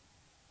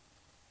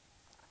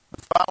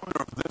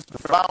 The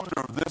founder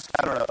of this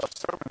had a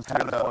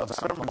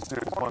sermon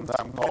series one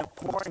time called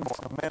Pouring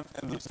Cement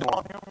in the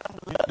Storm.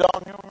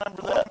 Don, you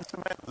remember that?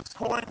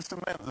 Pouring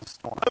cement in the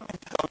storm. Let me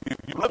tell you,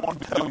 you don't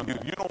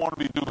want to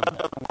be doing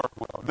that.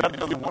 That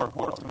doesn't work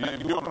well. If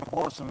you want to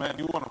pour cement,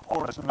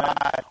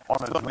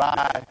 on a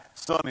dry,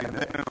 sunny, and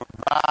then it'll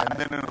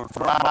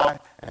dry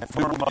and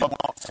firm up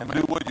and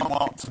do what you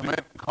want cement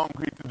and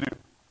concrete to do.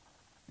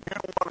 You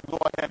don't want to go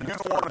ahead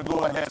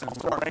and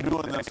start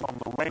doing this on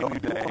the rainy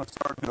day.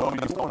 You want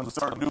to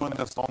start doing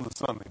this on the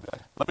sunny day.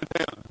 Let me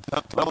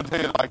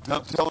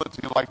tell it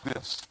to you like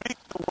this. Speak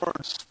the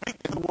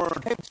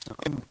word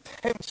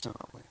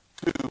intentionally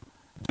to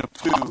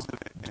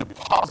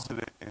deposit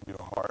it in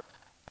your heart.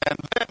 And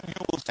then you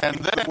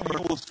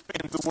will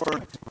speak the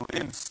word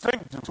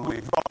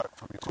instinctively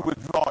to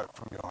withdraw it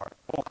from your heart.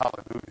 Oh,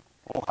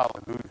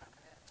 hallelujah.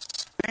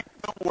 Speak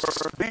the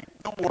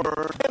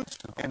word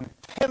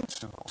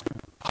intentionally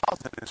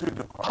to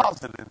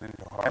deposit it in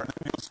your heart.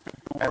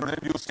 And then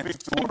you'll speak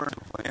the word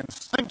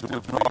instinctively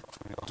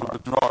to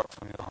withdraw it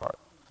from your heart.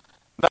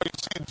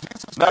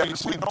 Now you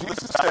see,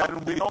 Jesus said,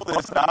 and we know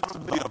this, out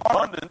of the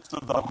abundance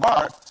of the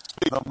heart,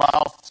 the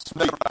mouth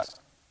speaks.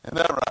 Isn't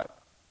that right?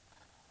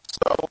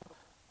 So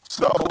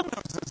the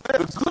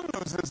good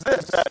news is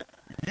this, that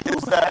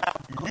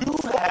you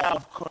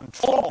have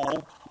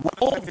control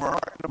over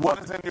what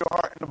is in your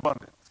heart in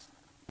abundance.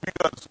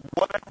 Because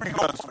whatever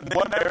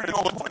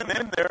you're putting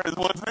in there is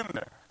what's in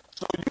there.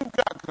 So you've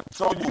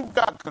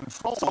got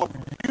control. So if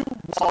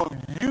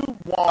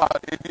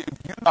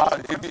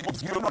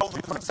you know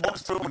the principle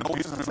is true, and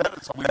Jesus said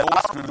it, so we know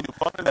it's true,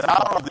 that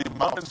out of the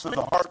abundance of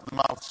the heart the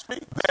mouth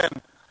speaks,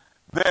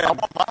 then I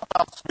want my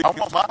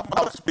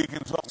mouth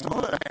speaking something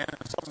good, and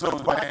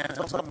something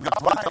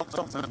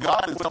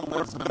God is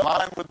somewhere in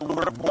line with the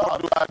word of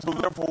God. So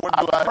therefore, what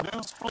do?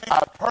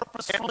 I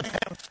purposefully,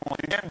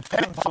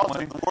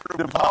 intentionally deposit the word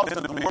of God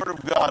into me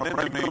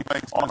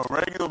on a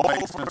regular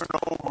basis,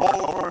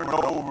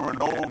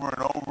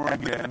 over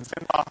again.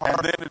 And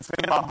then it's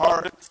in my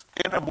heart.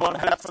 And what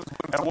happens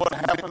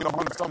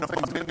when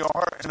something's in your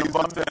heart in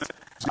abundance?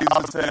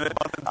 Jesus said it,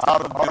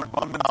 out of the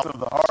abundance of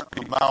the heart,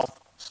 the mouth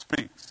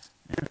speaks.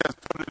 You just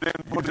put it in,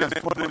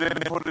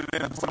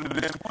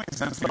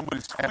 squeeze it.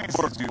 somebody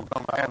squeezes you,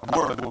 and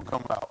word will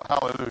come out.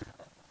 Hallelujah.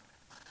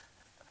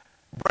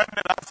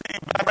 Brandon, I see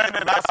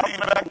you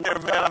back there,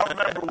 man. I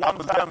remember one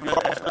time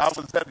I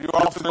was at your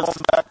office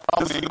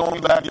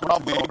going back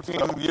probably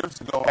 18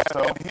 years ago or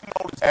so, and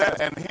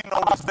he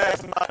noticed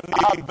that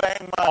I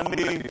banged my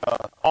knee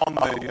on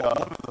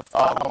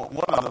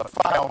one of the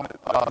file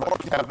drawer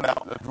cabinet.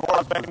 The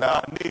drawer banged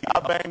my knee. I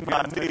banged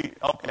my knee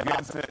up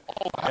against it.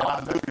 Oh,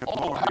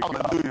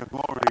 hallelujah,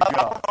 glory to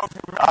God.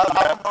 I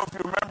don't know if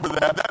you remember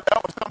that. That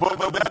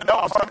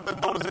was something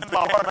that was in my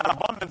heart in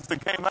abundance that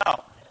came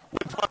out.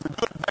 Which was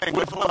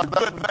a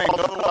good thing.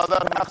 Otherwise, I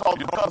called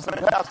you cousin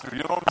pastor.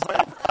 You know what I'm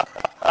saying?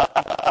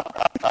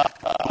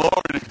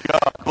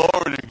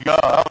 Glory to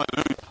God.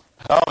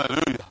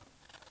 Hallelujah.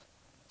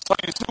 So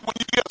you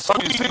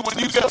see, when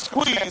you get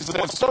squeezed,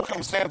 then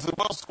circumstances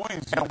will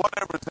squeeze you. And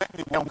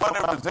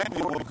whatever's in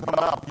you will come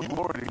out.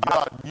 Glory to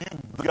God. You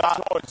got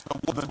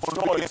the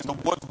choice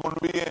of what's going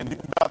to be in. You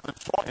got the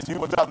choice. You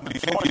got the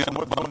choice of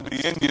what's going to be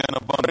in you in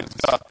abundance.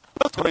 God.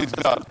 Let's praise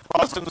God.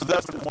 Listen to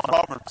this one.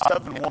 Proverbs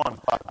 7:1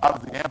 out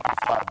of the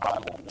Amplified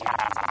Bible.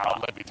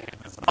 Wow. Let me take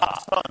this.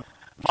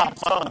 My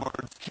son,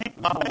 keep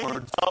my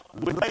words up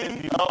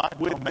within you,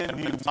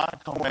 my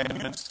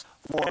commandments,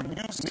 for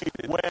use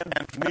needed when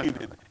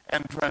needed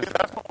and treasured.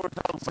 That's what we're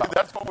talking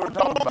about.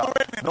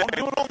 Don't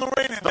do it on the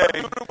rainy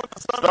day.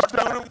 Start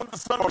doing it when the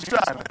sun is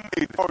shining.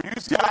 For you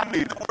see, I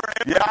need the word.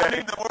 I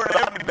need the word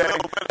every day,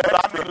 but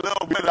I need a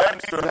little bit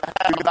extra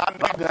because I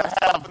need to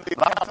have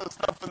lots of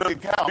stuff in the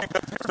account.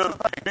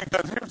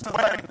 Because here's the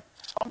thing.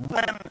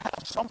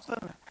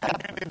 Something and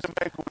you need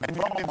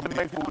to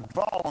make a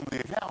withdrawal on the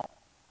account.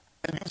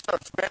 And you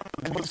start spending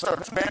and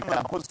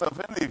put stuff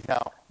in the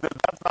account.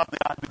 That's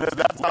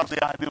not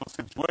the ideal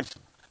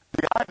situation.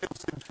 The ideal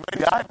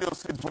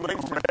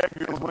situation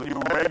is when you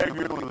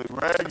regularly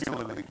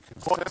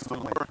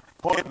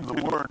put the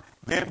word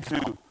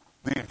into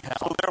the account.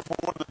 So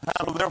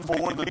therefore,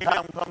 when the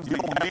time comes, you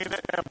don't need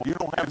it. You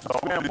don't have to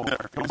scramble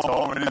there. It's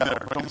already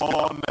there. Come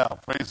on now,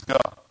 praise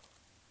God.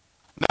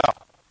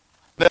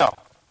 Now.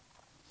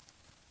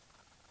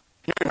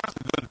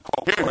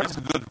 Here's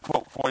a good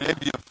quote for you. If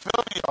you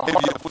fill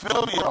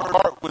your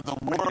heart with the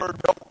word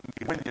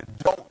when you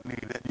don't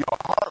need it, your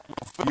heart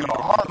will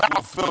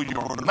fill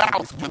your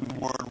mouth with the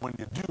word when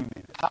you do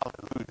need it.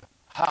 Hallelujah.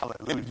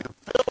 If you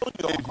fill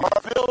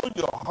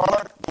your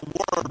heart with the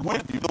word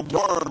when you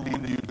don't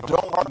need it,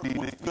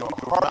 your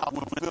heart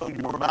will fill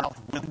your mouth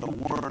with the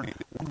word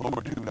when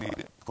you do need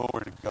it.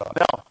 Glory to God.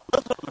 Now,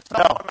 let's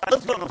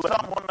go to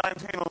Psalm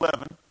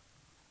 119:11.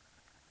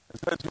 It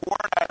says,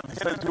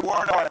 your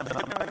word I have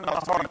hidden in my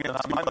heart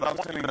against you, but I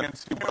want you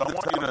against you. But I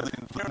want you to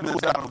hear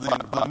this out of the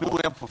New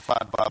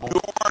Amplified Bible.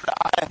 Your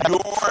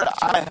word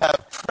I have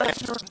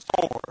treasured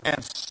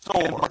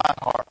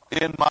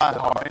in my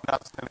heart.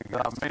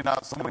 I may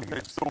not someone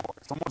say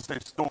stored. Someone say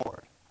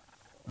stored.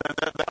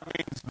 That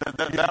means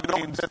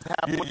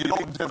you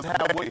don't just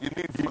have what you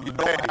need for the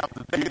day.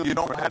 You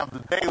don't have the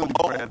daily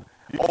bread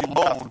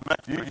alone.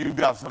 You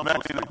got some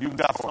extra. You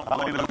got something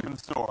laid up in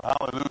store.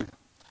 Hallelujah.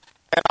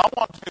 And I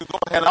want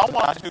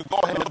you to go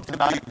ahead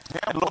tonight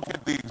and look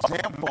at the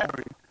example of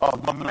Mary,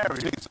 the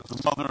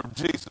mother of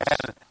Jesus,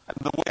 and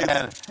the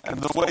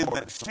way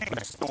that she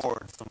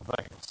stored some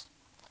things.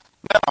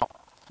 Now,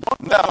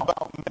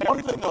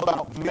 one thing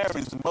about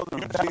Mary, the mother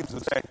of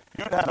Jesus,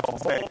 you'd have a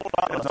whole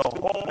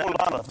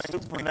lot of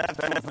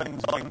supernatural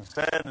things being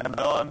said and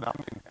done.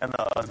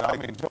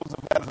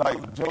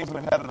 Joseph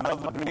had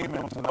another dream,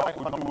 and tonight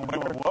we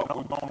were what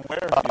we're going to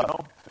wear, you know.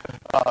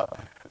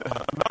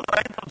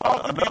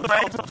 Another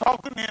angel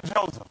talking to you,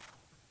 Joseph.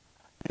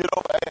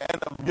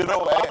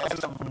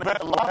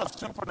 A lot of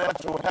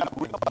supernatural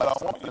happening, but I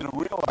want you to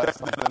realize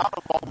that out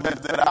of all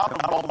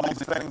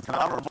these things and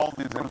out of all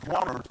these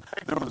encounters,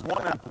 there was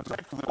one in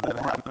particular that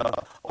happened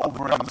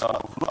over in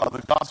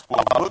the Gospel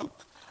of Luke,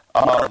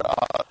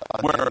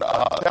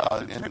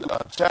 in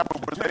chapter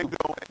where they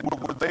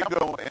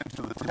go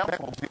into the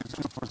temple to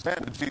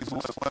present Jesus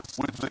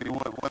with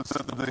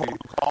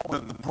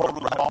the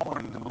protocol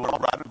and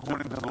right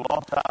according to the law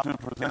to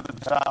present the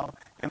child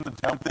in the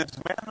temple.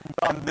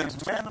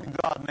 This man of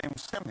God named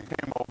Simeon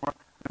came over.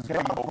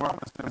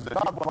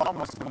 God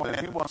promised him that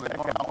he wasn't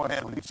going to go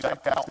ahead and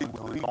check out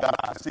what he got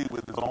to see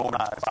with his own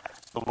eyes,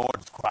 the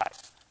Lord's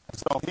Christ. And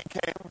so he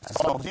came,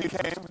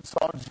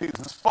 saw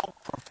Jesus, spoke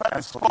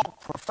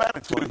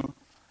prophetically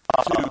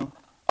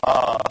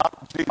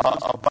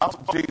about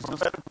Jesus,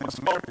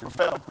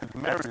 prophetically to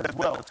Mary as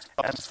well,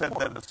 and said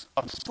that a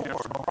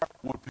sword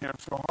would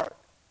pierce her heart.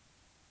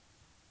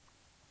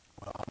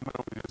 Well, how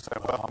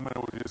many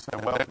would you say,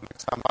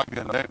 next time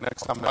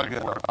I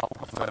get a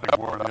prophetic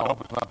word, I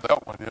hope it's not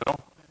that one, you know?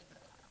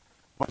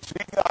 But she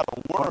got a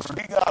word that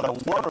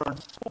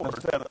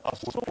said a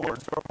sword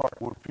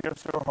would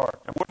pierce her heart.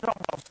 And we're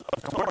talking about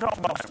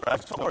a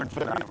sword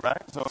tonight,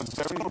 right? So it's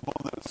very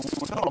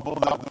suitable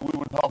that we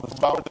would talk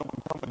about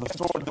the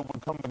sword that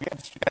would come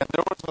against you. And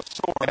there was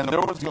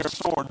a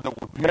sword that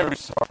would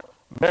pierce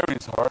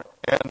Mary's heart,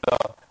 in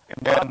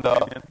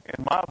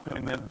my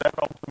opinion, that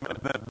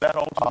ultimate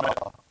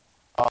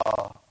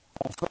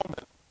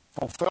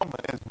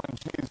fulfillment is when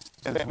she's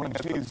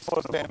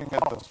standing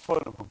at the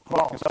foot of the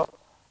cross,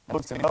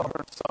 looking at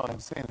her son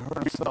and seeing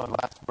her son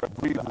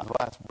breathe his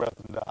last breath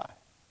and die.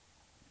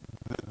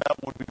 That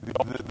would be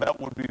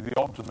the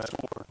ultimate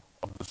sword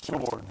of the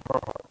sword, her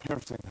heart,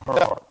 piercing her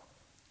heart.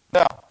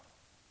 Now,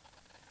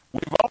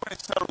 we've already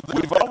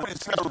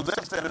settled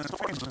this that in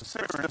Ephesians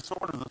 6, the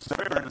sword of the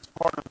Spirit is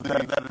part of the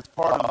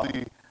armor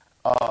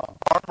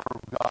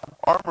of God.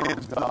 Armor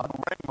is God.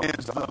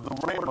 Is the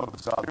rhema of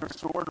God. The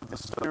sword of the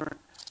Spirit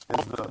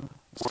is the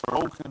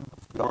spoken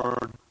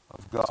word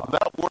of God.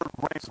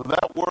 So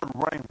that word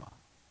rhema,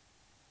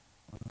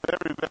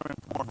 very, very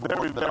important,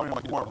 very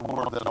important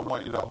word that I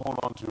want you to hold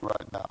on to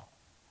right now.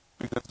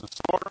 Because the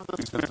sword of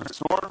the Spirit is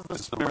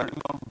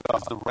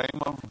the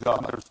rhema of God.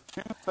 There's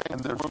two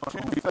things that we're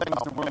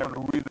going to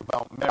read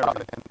about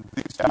Mary in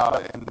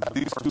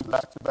these two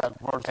back-to-back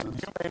verses. And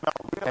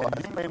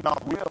you may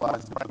not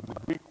realize that the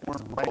Greek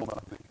word rhema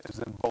is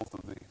in both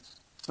of these.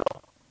 So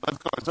let's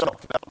go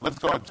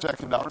and check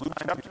it out. Luke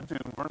chapter 2,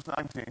 verse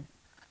 19.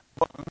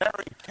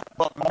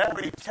 But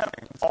Mary kept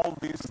all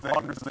these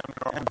things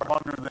and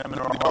pondered them in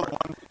her heart.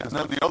 And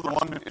then the other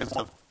one is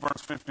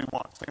verse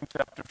 51, same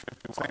chapter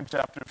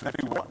 51. And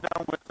he went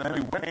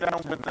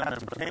down with them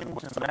and came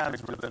to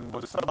Nazareth and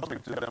was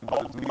subject to them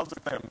all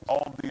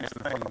these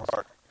things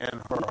in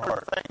her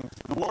heart.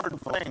 The word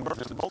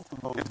things in both of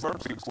those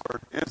verses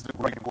is the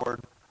Greek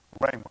word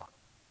rhema.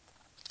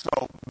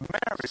 So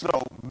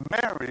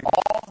Mary,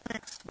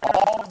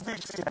 all the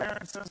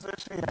experiences that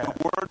she had, the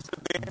words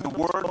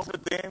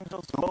that the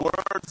angels, the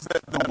words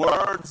that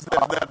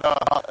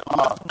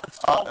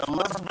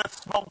Elizabeth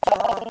spoke,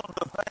 all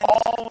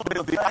of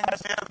the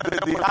idea that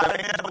there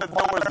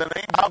was an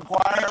angel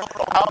choir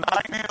on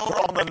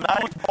the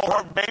night before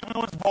her baby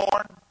was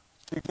born.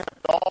 She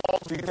kept all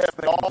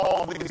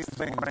these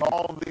things,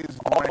 all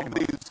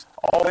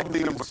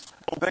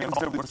things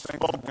that were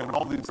spoken,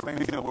 all these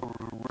things that were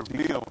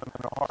revealed in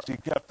her heart. She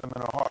kept them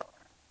in her heart.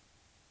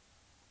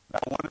 Now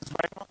what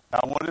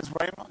is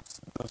rhema?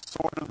 The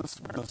sword of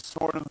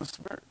the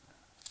Spirit.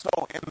 So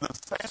in the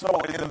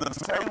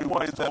same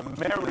way that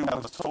Mary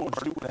was told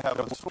she would have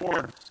a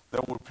sword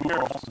that would pierce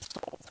her own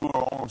soul, through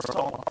her own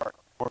heart,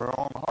 for her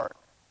own heart.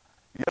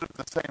 Yet at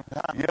the same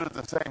time,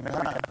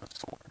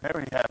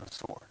 Mary had a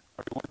sword.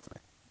 Are you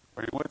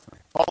with me?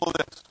 Follow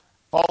this.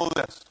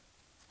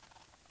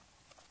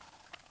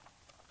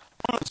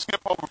 We're going to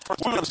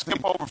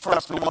skip over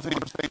 1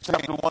 Timothy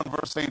chapter 1,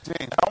 verse 18.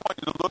 And I want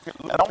you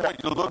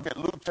to look at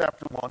Luke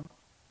chapter 1.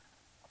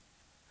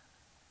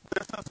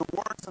 This is the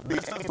words of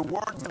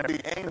the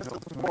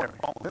angels to Mary.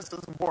 This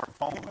is important.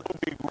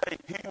 He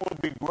will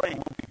be great.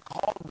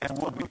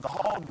 Will be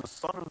called the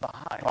Son of the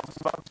High.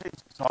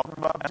 Talking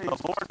about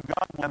Jesus.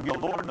 And the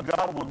Lord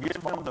God will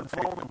give him the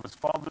throne of his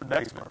father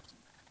David.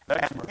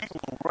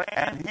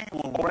 And he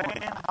will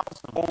reign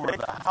over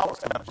the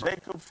house of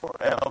Jacob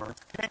forever.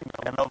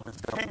 And of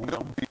his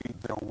kingdom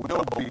there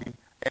will be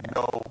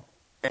no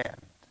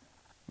end.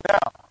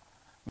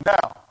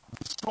 Now,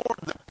 the sword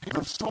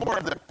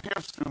that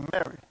pierced through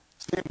Mary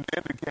seemed to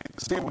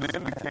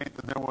indicate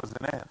that there was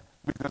an end.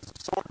 Because the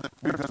sword that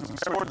pierced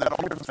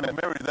through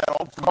Mary, that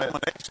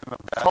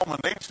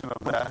culmination of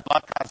that,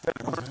 like I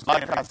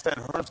said,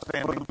 her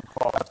standing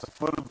at the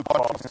foot of the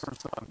cross,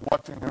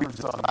 watching her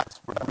son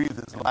breathe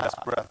his last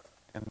breath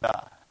and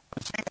die.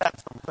 But she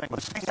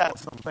had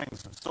some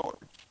things in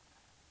storage.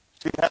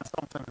 She had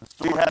something in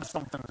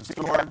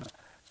storage.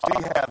 She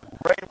had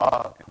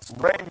rhema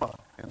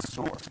in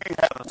storage. She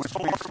had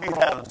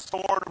a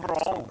sword of her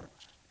own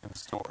in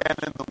storage. And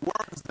in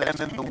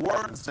the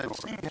words that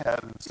she had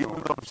in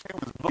storage,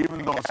 even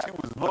though she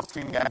was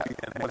looking at it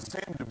and what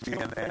seemed to be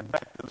an end,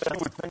 she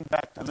would think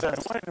back to that.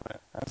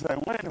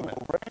 Wait a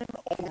minute. Reign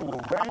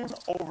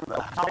over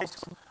the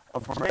house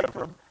of Jacob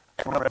forever,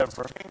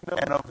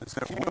 and of his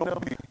kingdom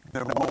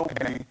there will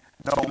be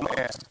no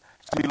end.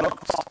 She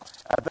looked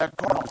at that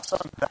cross,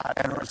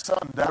 and her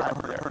son died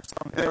there.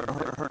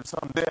 Her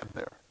son dead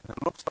there. And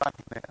it looks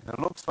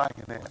like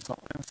an end.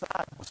 Something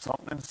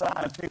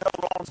inside. She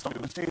held on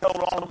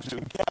to.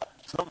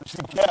 Something she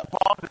kept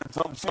pondered.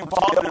 Something she held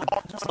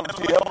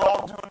on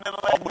to and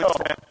didn't let go.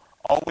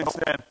 Always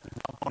said,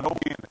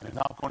 there's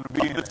not going to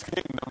be in this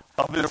kingdom.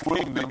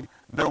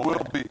 There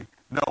will be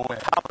no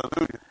end.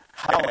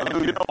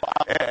 Hallelujah.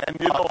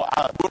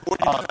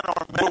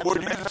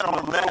 We're using our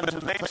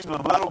imagination a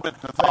little bit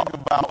to think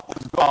about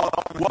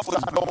what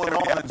was going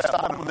on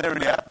inside of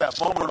Mary at that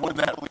moment when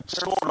that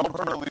sword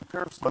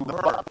pierced through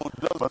her.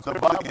 But the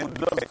Bible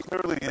does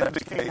clearly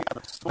indicate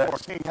that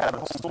she had a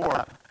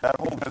sword that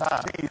whole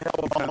time.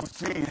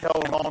 She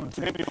held on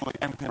continually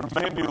and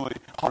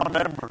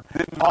remembered,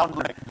 did not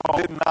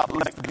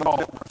let go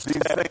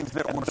these things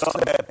that were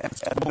said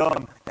and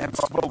done and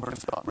spoken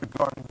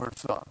regarding her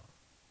son.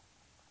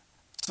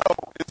 So,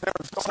 is there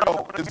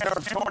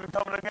a sword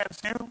coming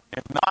against you?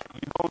 If not,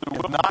 you know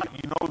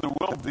there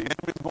will be. The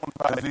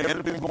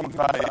enemy's going to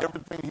try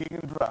everything he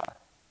can try.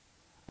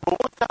 But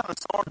what kind of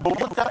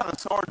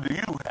sword do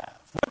you have?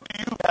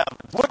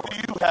 What do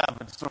you have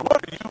in store?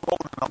 What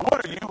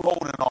are you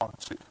holding on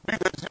to?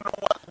 Because you know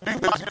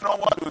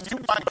you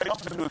might come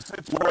to a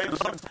situation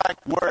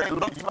where it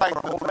looks like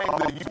the thing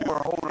that you were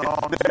holding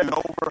on to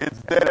is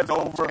dead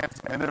over,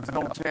 and there's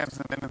no chance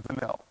of anything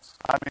else.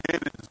 I mean,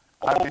 it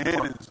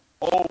is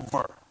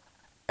over.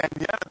 And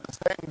yet at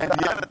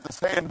the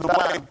same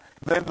time,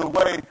 then the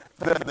way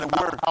that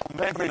we're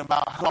thinking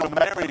about how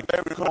Mary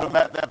could have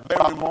at that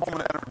very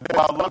moment,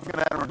 while looking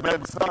at her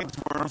dead sons,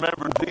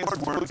 remember these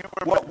words.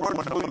 What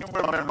words will you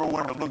remember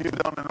when it looks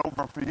done and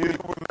over for you?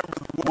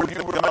 Will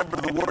you remember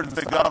the words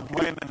that God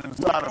planted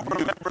inside of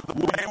you?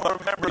 Will you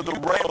remember the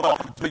rail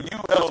that you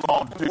held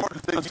on to?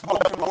 The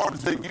spoken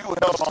words that you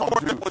held on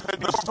to?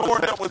 The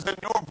sword that was in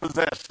your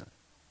possession?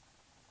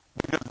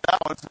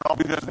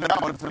 Because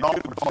now it's an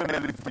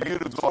opportunity for you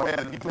to go ahead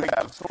and take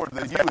that sword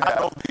that you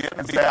have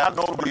and say, I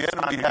know the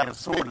enemy had a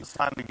sword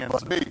assigned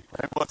against me.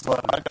 But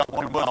I got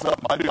one of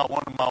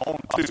my own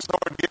too.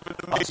 Sword given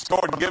to me,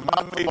 sword given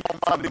to me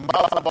on the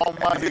mouth on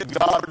my his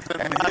words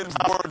and his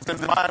words in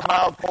my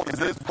mouth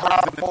is as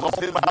powerful as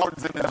his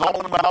words in his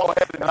own mouth.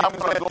 And I'm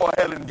going to go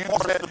ahead and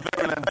use it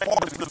and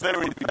enforce the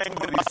very thing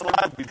that he's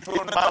trying to be true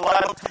in my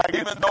life.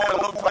 Even though it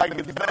looks like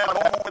it's dead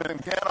over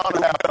and cannot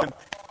happen,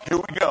 here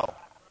we go.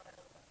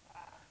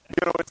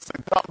 You know, it's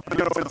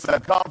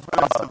that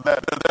confidence of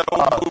that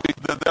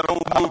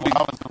old movie.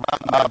 I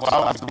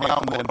was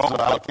around then, so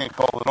I can't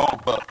call it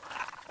old, but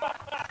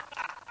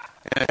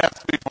it has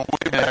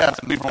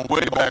to be from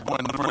way back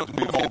when the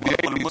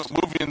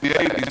movie in the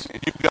 80s.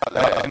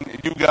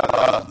 You got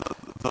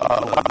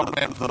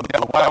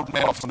the wild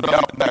man from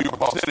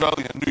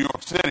New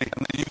York City,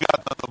 and then you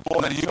got the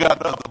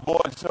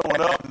boy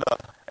showing up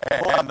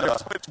and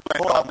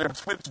their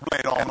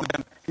switchblade on, and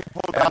then he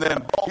pulled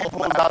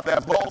out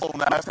that bolo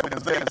knife and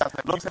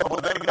looks at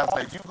what they got.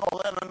 Say, you call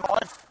that a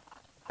knife?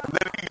 And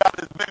then he got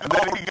his big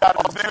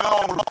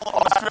old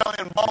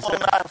Australian bolo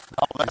knife.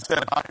 No, that's a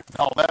knife.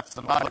 No, that's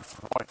a knife.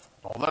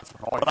 Oh, that's a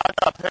knife.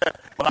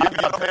 But I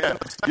got that.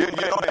 You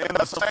know, in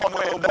the same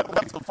way,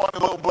 that's a funny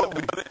little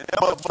movie. But it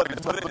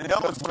illustrates something,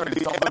 because when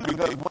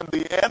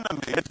the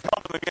enemy is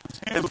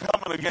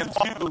coming against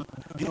you,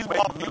 he's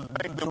making you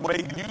think the way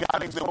you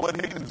got it, what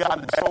he's got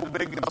is so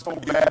big and so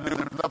bad that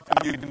there's nothing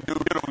you can do.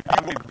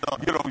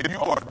 You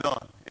are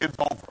done. It's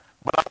over.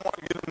 But I want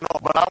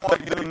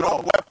you to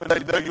know,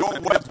 your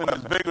weapon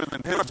is bigger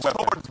than his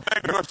weapon.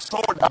 Your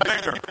sword is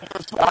bigger.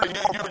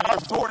 Your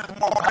sword is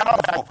more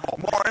powerful,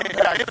 more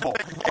impactful.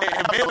 If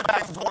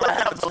anything's going to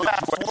have the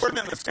last word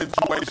in the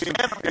situation,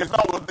 it's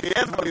not what the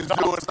enemy is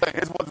doing,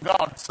 it's what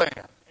God's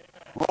saying.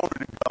 Glory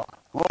to God.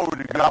 Glory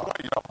to God.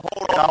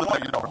 I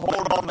want you to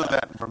hold on to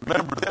that.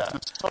 Remember that.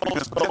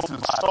 Because this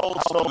is so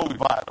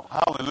vital.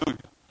 Hallelujah.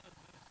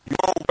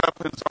 Your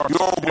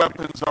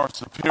weapons are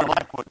superior. I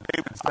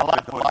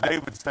like what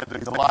David said to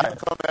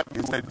Goliath.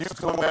 He said, you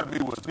come at me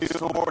with the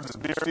sword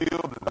and the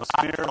shield and the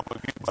spear,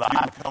 but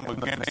I come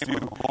against you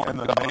in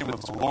the name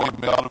of the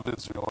Lord God of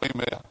Israel.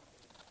 Amen.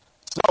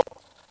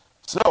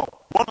 So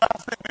one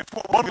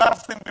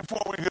last thing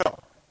before we go.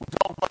 We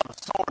talk about the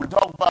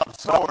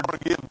sword.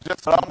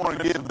 I'm going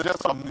to give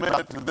just a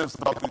minute to this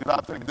stuff, because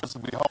I think this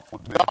will be helpful.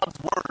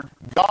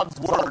 God's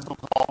word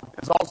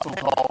is also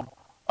called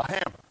a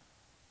hammer.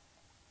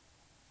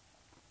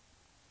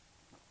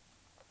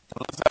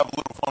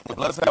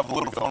 Let's have a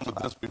little fun with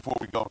this before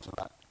we go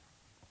tonight.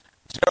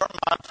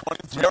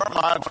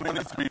 Jeremiah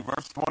 23,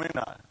 verse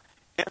 29.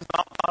 It's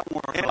not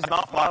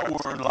my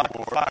word like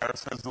a fire,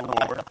 says the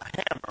Lord,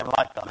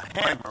 like a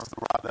hammer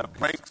that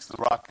breaks the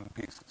rock in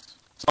pieces.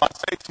 So I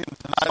say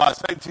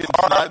to you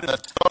tonight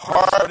that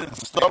hard and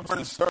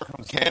stubborn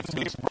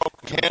circumstances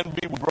can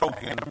be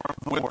broken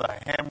with the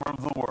hammer of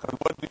the word.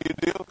 What do you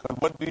do?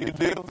 What do you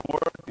do? The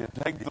word. You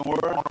take the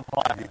word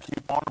and you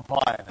keep on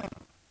applying it.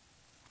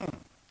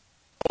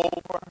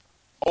 Over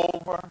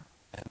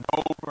and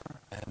over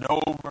and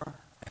over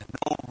and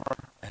over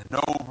and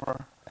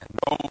over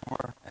and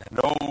over and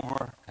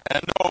over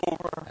and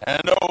over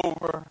and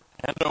over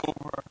and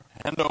over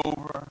and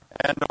over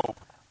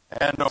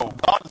and over.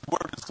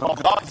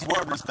 God's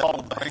word is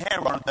called the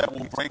hammer that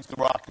will break the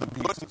rock in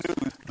pieces.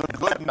 The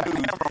good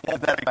news is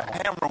that the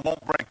hammer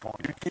won't break on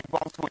you. You keep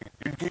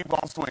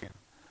on swinging.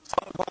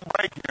 Something's going to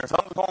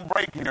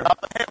break here. Not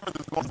the hammer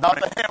that's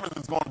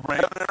going to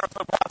break.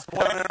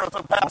 Heaven and earth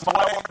will pass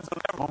away.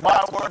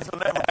 My words will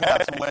never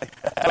pass away.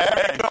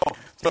 There you go.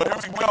 So here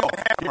we go.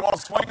 You want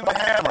to swing the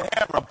hammer.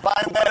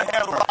 Applying that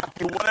hammer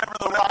to whatever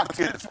the rock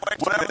is.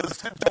 Whatever the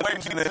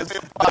situation is.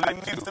 It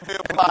needs to be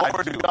applied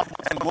to.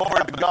 And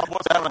glory to God,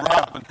 what's going to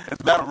happen is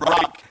that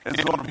rock is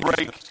going to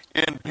break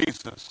in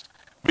pieces.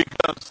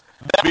 Because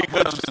that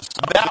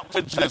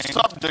which is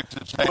subject to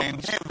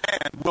change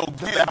will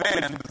give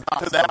in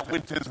to that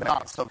which is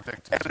not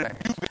subject to change.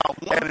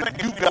 And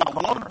if you got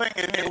one thing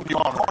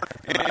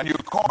in your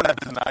corner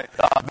tonight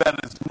that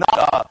is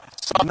not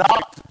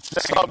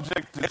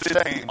subject to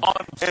change,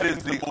 it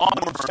is the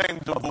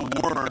unchangeable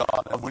word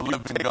of the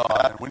living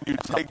God. When you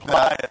take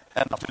that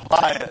and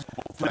apply it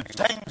to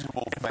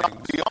changeable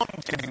things,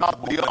 it's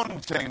not the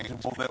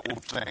unchangeable that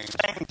will change.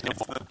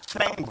 It's the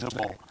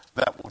changeable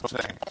that will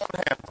change.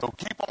 So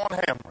keep on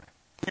hammering.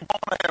 Keep on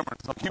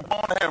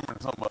hammering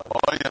somebody. Oh,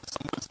 yes,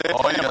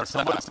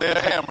 Somebody said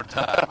hammer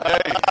time.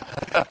 Hey,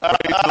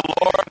 praise the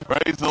Lord.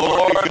 Praise the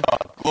Lord.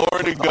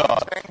 Glory to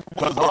God.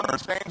 Because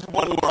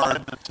unchangeable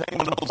word,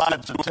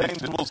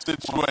 unchangeable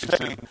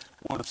situation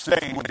will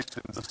change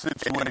the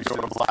situation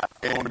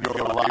in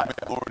your life.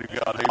 Glory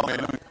to God.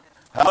 Amen.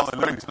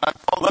 Hallelujah. Tonight,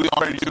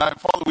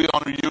 Father, we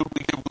honor you.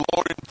 We give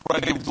glory and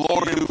praise. We give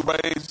glory and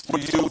praise to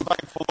you.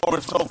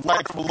 We're so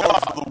thankful,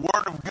 Lord, for the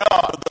word of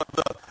God.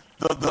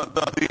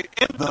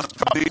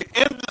 The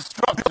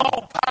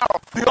indestructible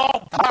power, the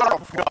all power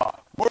of God,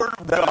 word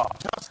of God,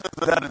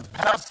 that is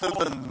passive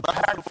and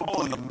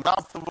impactful in the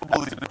mouth of a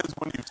believer,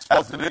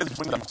 as it is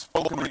when you've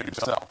spoken to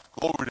yourself.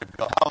 Glory to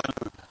God.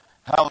 Hallelujah.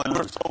 Hallelujah.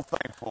 We're so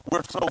thankful.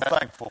 We're so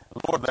thankful,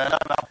 Lord, that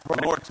I pray,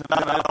 Lord,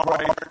 tonight in our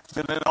hearts,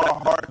 that in our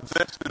hearts,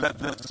 that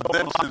this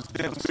is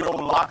been so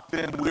locked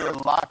in. We are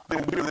locked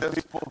in. We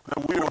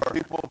are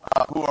people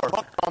who are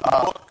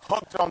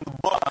hooked on the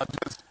book,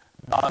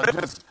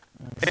 just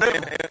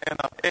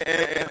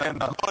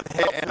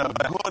in a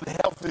good,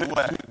 healthy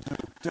way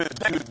to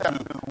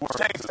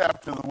chase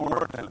after the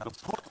word and to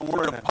put the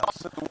word,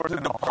 deposit the word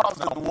in our hearts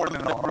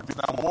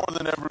now more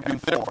than ever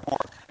before.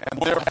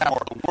 And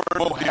therefore,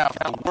 we'll have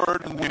the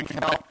word in the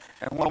account,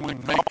 and when we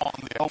draw on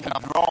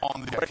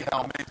the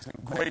account,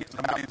 great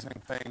and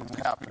amazing things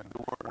happen in the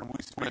word, and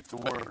we speak the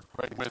word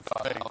with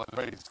faith.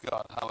 Praise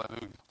God.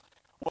 Hallelujah.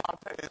 Well,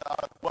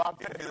 I'll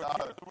tell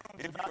you,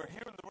 if you're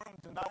here